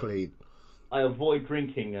yeah. clean. I avoid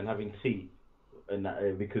drinking and having tea, and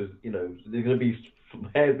that because there's gonna be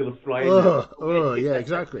hair's gonna fly in there. Yeah,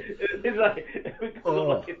 exactly. It's like because I'm Oh,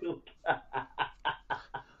 like it's all.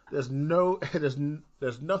 there's no,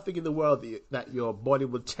 there's nothing in the world that your body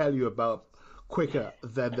will tell you about quicker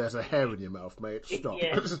than there's a hair in your mouth, mate. Stop.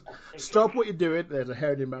 Yeah. Stop what you're doing. There's a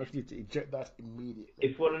hair in your mouth. You need to eject that immediately.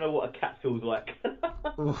 If you want to know what a cat feels like.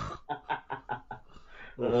 Oof,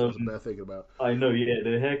 that's a um, bad thing about. I know, yeah,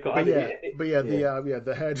 the haircut. But Yeah,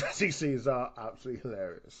 the hairdressing scenes are absolutely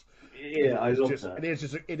hilarious. yeah, I love that.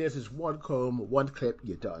 It is just one comb, one clip,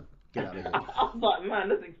 you're done. Get out of here. I'm like, man,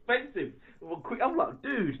 that's expensive. Well, quick, I'm like,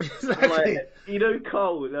 dude. I'm like, Exactly.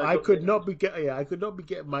 Carl. I could not be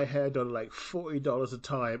getting my hair done like $40 a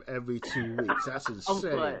time every 2 weeks. That's I'm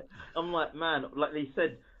insane. like, I'm like, man, like they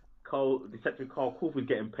said, Detective Carl Crawford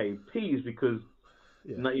getting paid peas because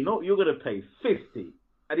Yeah. now you're gonna pay 50.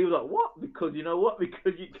 And he was like, what? Because you know what?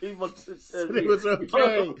 Because you keep on. And it was okay.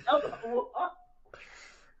 I was like, what?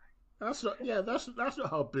 That's not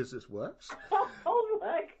how business works. I was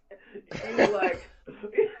like, he was like,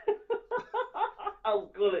 how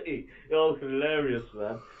quality. It was hilarious,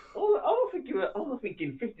 man. I was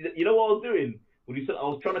thinking 50. You know what I was doing? When you said I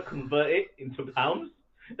was trying to convert it into pounds.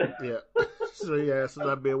 Yeah. So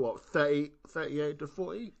that'd be what, 38 to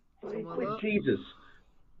 40? Something like Quid, that? Jesus.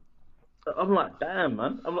 I'm like, damn,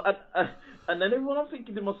 man. And then everyone, I'm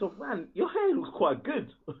thinking to myself, man, your hair looks quite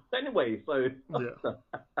good. Anyway, so. Yeah.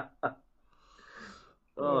 Oh,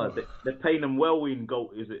 Oh. they're paying them well in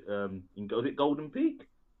gold. Is it Golden Peak?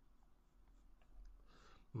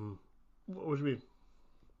 Hmm. What do you mean?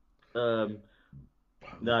 Um,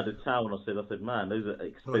 no, the town. I said, man, those are Oh yeah,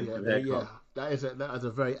 expensive haircuts. that is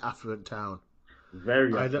a very affluent town.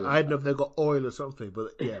 Very I affluent. don't know if they've got oil or something,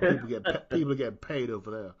 but yeah, people get paid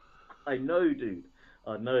over there. I know, dude.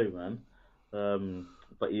 I know, man.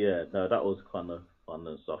 But yeah, no, that was kind of fun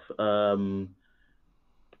and stuff. I'm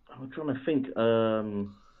trying to think. It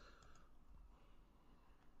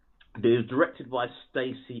was directed by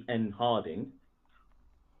Stacey N. Harding.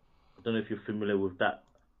 I don't know if you're familiar with that,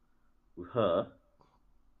 with her.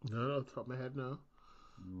 No, off the top of my head, no.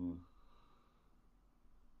 Mm.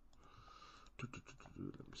 Let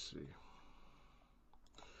me see.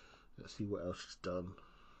 Let's see what else she's done.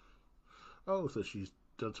 Oh, so she's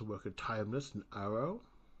done some work in Timeless and Arrow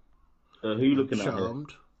Who you and looking at here?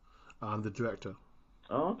 Charmed. I'm the director.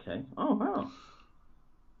 Oh, okay. Oh, wow.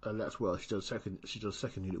 And that's well. She does second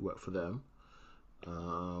unit work for them.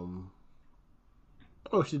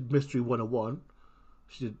 She did Mystery 101.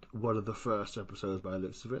 She did one of the first episodes by the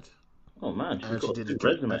looks of it. Oh, man, she's And she got a did good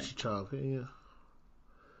resume. and she Charmed. Yeah.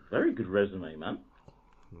 Very good resume, man.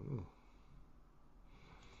 Mm.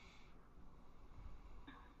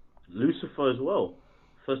 Lucifer as well.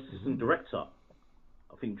 First assistant Mm-hmm. director.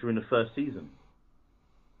 I think during the first season.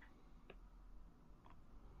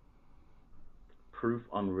 Proof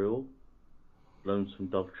Unreal. Lonesome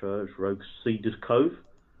Dove Church. Rogue Cedars Cove.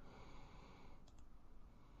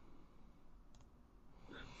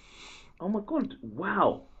 Oh my god,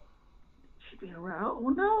 wow. She's been around.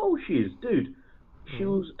 Well, how old she is, dude. She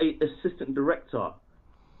Mm. was a assistant director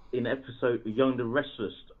in episode Young the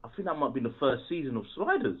Restless. I think that might be the first season of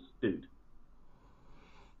Sliders, dude.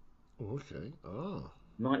 Okay. Ah.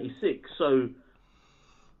 96. So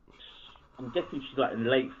I'm guessing she's like in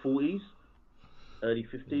late 40s, early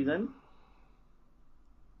 50s then.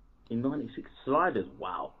 In 96 Sliders,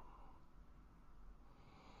 wow.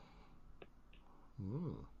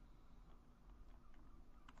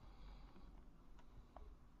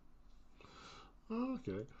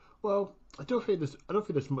 Okay. Well, I don't think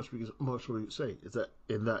there's much we can say. Is that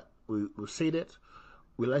in that we've seen it,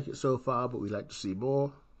 we like it so far, but we like to see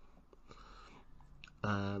more.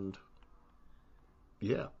 And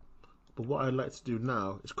yeah, but what I'd like to do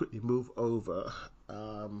now is quickly move over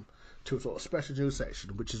to a sort of special news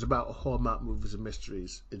section, which is about Hallmark movies and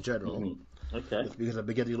mysteries in general. Okay. It's because I've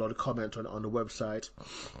been getting a lot of comments on the website.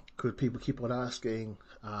 Because people keep on asking,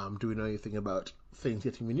 do we know anything about things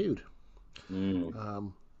getting renewed?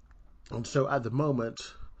 And so at the moment,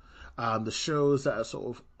 the shows that are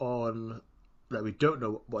sort of on that we don't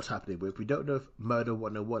know what's happening with, we don't know if Murder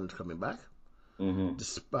 101 is coming back.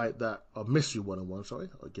 Despite that, or Mystery 101, sorry,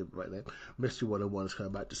 I'll give it the right name. Mystery 101 is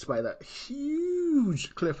coming back, despite that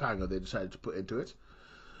huge cliffhanger they decided to put into it.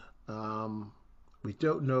 We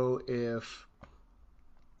don't know if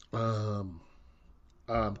the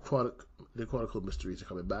Chronicle Mysteries are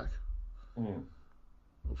coming back,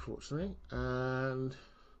 unfortunately. And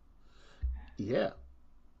yeah,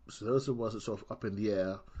 so those are the ones that sort of up in the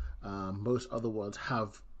air. Most other ones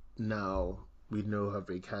have now, we know, have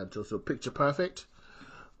been cancelled. So Picture Perfect,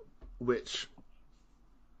 which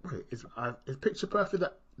is Picture Perfect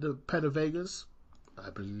that the Pen of Vegas?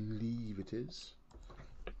 I believe it is.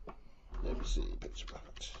 Let me see, Picture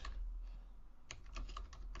Perfect.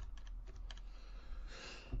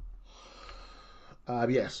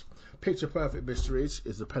 Yes, Picture Perfect Mysteries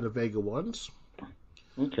is the Pen of Vega ones.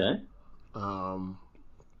 Okay. And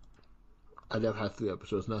they've had 3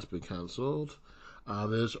 episodes, and that's been cancelled.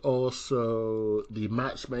 There's also The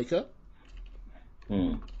Matchmaker,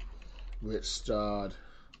 which starred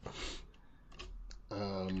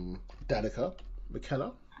Danica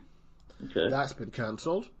McKellar. Okay. That's been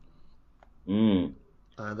cancelled. And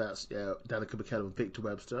that's Danica McKellar and Victor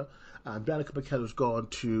Webster. And Danica McKellar's gone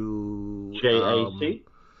to JAC?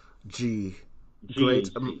 Great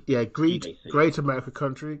GAC.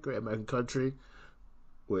 American Country,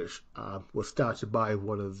 which was started by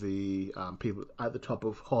one of the people at the top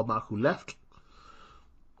of Hallmark who left.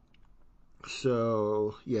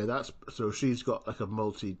 So yeah, so she's got like a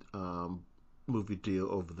multi movie deal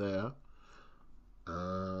over there.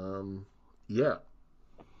 Yeah,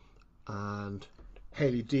 and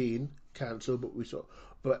Haley Dean cancelled,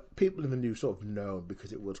 but people in the news sort of know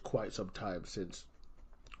because it was quite some time since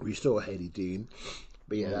we saw Haley Dean.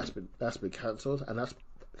 But yeah, that's been cancelled, and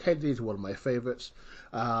Haley Dean's one of my favourites.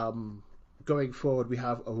 Going forward, we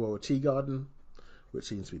have Aurora Teagarden, which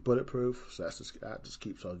seems to be bulletproof, so that just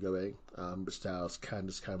keeps on going. Which stars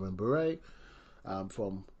Candace Cameron Bure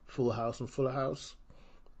from Full House and Fuller House.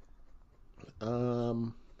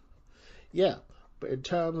 Yeah, but in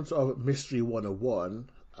terms of Mystery 101,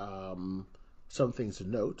 some things to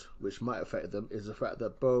note, which might affect them, is the fact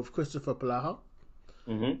that both Christopher Palaha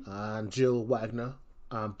and Jill Wagner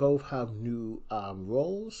both have new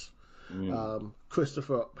roles.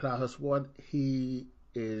 Christopher Palaha's one, he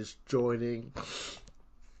is joining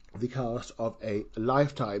the cast of a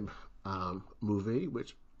Lifetime movie,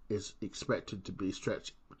 which is expected to be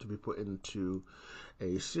stretched to be put into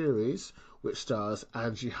a series, which stars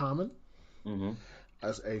Angie Harmon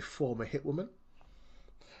as a former hitwoman,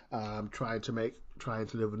 trying to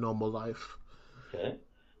live a normal life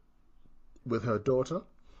with her daughter.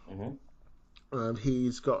 And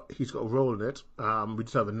he's got a role in it. We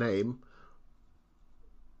just have a name,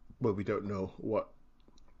 but we don't know what.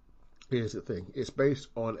 Here's the thing: it's based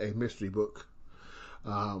on a mystery book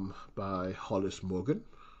by Hollis Morgan.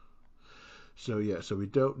 So yeah, so we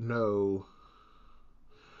don't know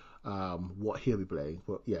what he'll be playing.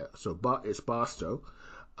 But yeah, so it's Barstow,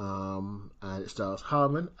 and it stars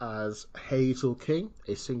Harmon as Hazel King,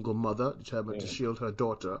 a single mother determined to shield her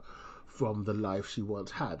daughter from the life she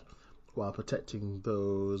once had, while protecting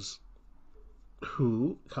those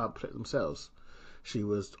who can't protect themselves. She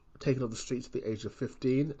was taken off the streets at the age of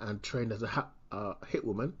 15 and trained as a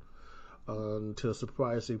hitwoman until a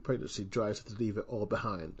surprising pregnancy drives her to leave it all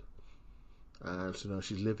behind. And so now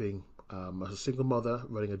she's living as a single mother,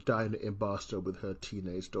 running a diner in Barstow with her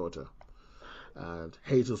teenage daughter. And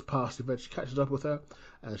Hazel's past eventually catches up with her,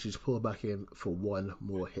 and she's pulled back in for one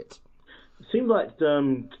more hit. It seems like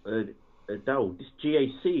Daryl, this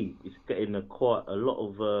GAC is getting quite a lot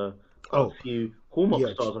of a few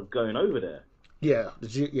Hallmark stars are going over there. Yeah,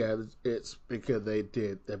 it's because they've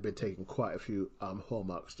been taking quite a few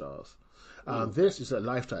Hallmark stars. This is a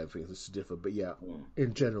Lifetime thing. This is different, but yeah, Mm.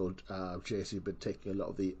 in general, JC been taking a lot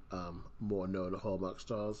of the more known Hallmark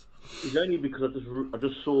stars. It's only because I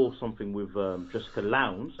just saw something with Jessica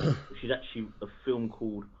Lowndes, which is actually a film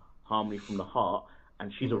called Harmony from the Heart,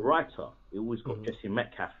 and she's a writer. It always got Jesse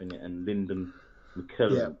Metcalfe in it and Lyndon Yeah.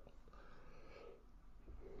 McKellen.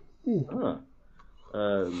 Ah.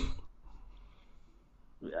 Um,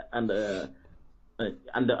 and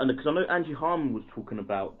because I know Angie Harmon was talking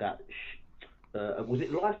about that. Was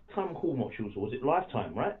it Lifetime Hallmark she was, or was it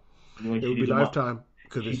Lifetime, right? You know, when It would be did Lifetime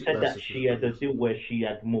because she said that she had a deal where she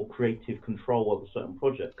had more creative control over certain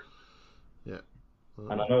projects. Yeah.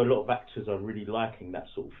 And I know a lot of actors are really liking that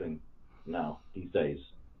sort of thing now these days.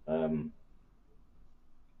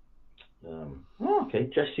 Okay,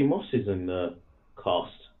 Jesse Moss is in the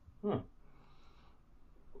cast. Huh.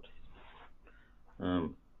 I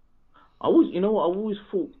always, you know what? I always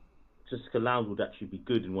thought Jessica Lowndes would actually be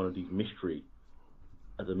good in one of these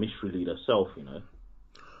as a mystery lead herself. You know.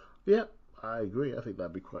 Yeah, I agree. I think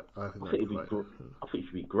that'd be quite. I think that'd be quite. I think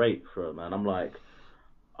she'd be great for her, man. I'm like,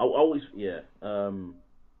 I always, yeah. But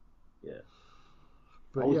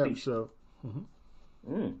yeah, so.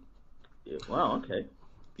 Yeah, wow. Okay.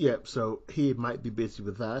 Yeah, so he might be busy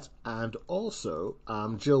with that, and also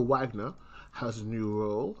Jill Wagner has a new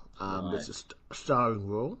role. Nice. It's a starring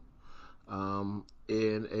role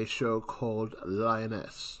in a show called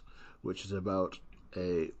Lioness, which is about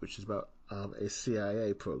a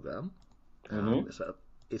CIA program. It's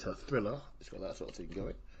a thriller. It's got that sort of thing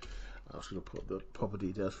going. I was going to put the proper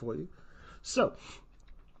details for you. So,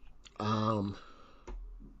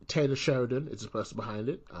 Taylor Sheridan is the person behind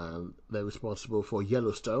it, and they're responsible for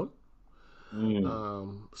Yellowstone. Yeah,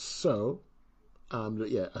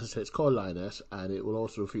 as I say, it's called Lioness, and it will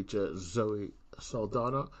also feature Zoe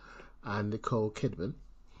Saldana and Nicole Kidman.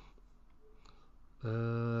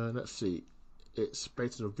 Let's see. It's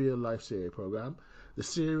based on a real-life series program. The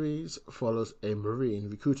series follows a Marine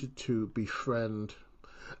recruited to befriend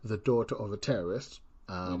the daughter of a terrorist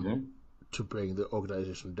to bring the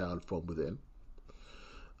organization down from within.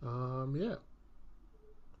 Yeah.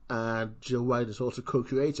 And Jill White is also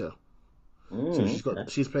co-creator. So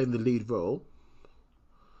she's playing the lead role.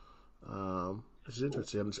 Which is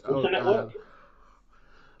interesting. What's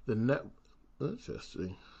the network?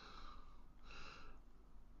 Interesting.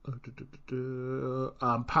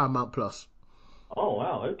 Paramount Plus. Oh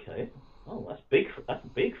wow, okay. Oh, that's big. That's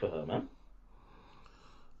big for her, man.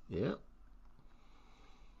 Yeah.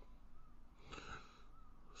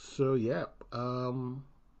 So yeah.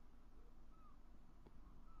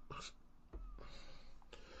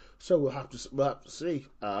 So we'll have to see.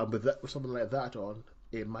 With something like that on,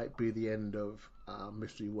 it might be the end of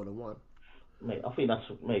Mystery 101. Mate, I think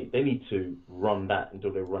they need to run that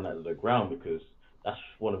until they run out of the ground, because that's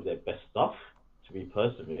one of their best stuff. To me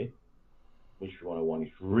personally, Mystery 101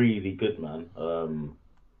 is really good, man.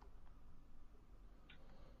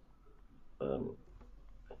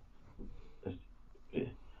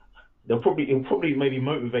 It'll probably maybe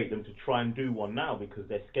motivate them to try and do one now, because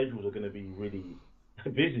their schedules are going to be really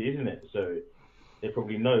busy, isn't it? So they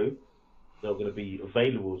probably know they're not going to be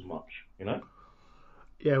available as much, you know?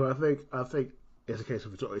 Yeah, well, I think it's a case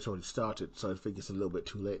of it's already started, so I think it's a little bit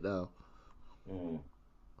too late now.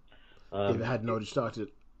 If it hadn't already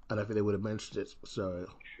started, I don't think they would have mentioned it. So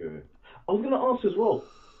true. I was going to ask as well.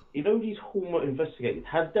 You know, these Hallmark investigators,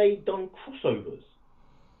 have they done crossovers?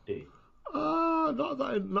 not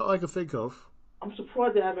that I can think of. I'm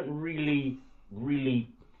surprised they haven't really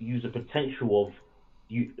used the potential of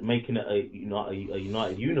making it a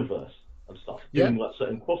united universe and stuff. Doing like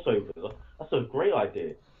certain crossovers. That's a great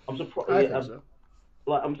idea. I'm surprised. I think so.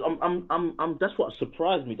 Like I'm. That's what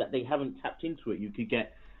surprised me, that they haven't tapped into it. You could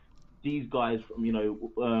get these guys from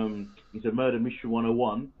it's a Murder Mystery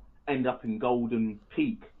 101, end up in Golden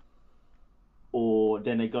Peak, or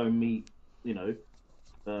then they go and meet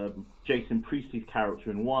Jason Priestley's character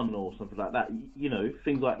in one or something like that.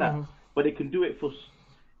 Things like that. But they can do it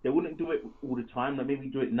they wouldn't do it all the time. They maybe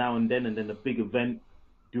do it now and then a big event,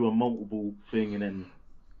 do a multiple thing, and then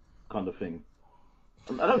kind of thing.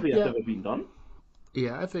 I don't think that's ever been done.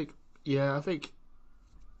 Yeah, I think you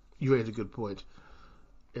raised a good point.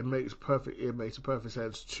 It makes a perfect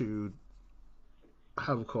sense to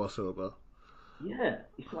have a crossover. Yeah,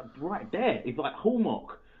 it's like right there. It's like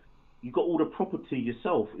Hallmark. You got all the property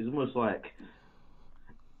yourself. It's almost like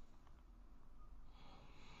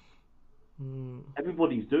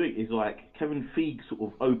everybody's doing. Is like Kevin Feige sort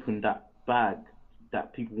of opened that bag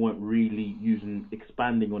that people weren't really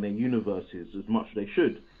expanding on their universes as much as they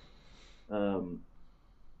should.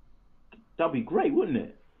 That'd be great, wouldn't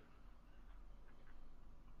it?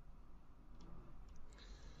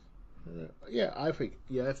 Yeah, I think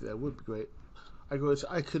that would be great. I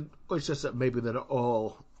could. It's just that maybe they're not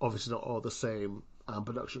all, obviously not all the same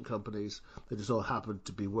production companies. They just all happen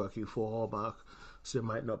to be working for Hallmark, so it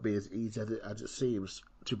might not be as easy as it seems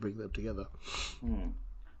to bring them together.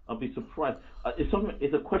 I'd be surprised.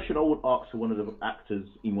 It's a question I would ask to one of the actors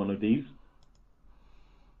in one of these.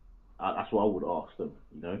 That's what I would ask them.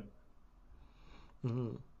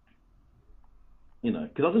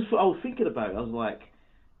 Because I was thinking about it. I was like,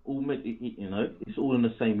 it's all in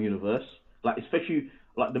the same universe. Like especially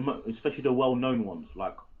especially the well-known ones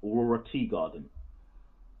like Aurora Teagarden.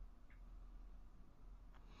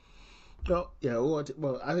 Oh, yeah.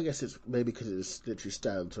 Well, I guess it's maybe because it literally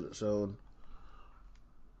stands on its own.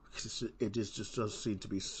 Because it just does seem to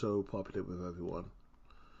be so popular with everyone.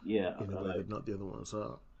 Yeah, In a way that not the other ones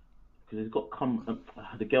are. Because it's got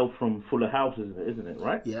the girl from Fuller House, isn't it?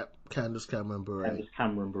 Right? Yep, Candace Cameron Bure. Candace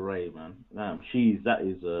Cameron Bure, man. Damn, that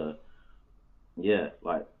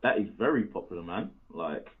is very popular, man.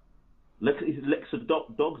 Like, Lexa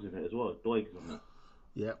Dogs in it as well. Dogs in it.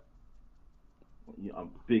 Yep. Yeah, I'm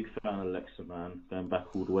a big fan of Lexa, man. Going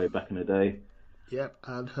back all the way back in the day. Yep,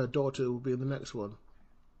 and her daughter will be in the next one.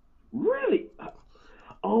 Really?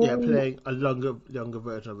 Oh. Yeah, playing a younger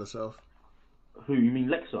version of herself. Who, you mean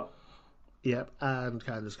Lexa? Yep, and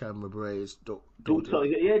Candace Cameron Bure's daughter.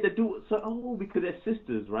 Yeah, they do. So, because they're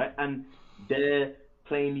sisters, right? And they're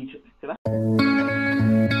playing each other.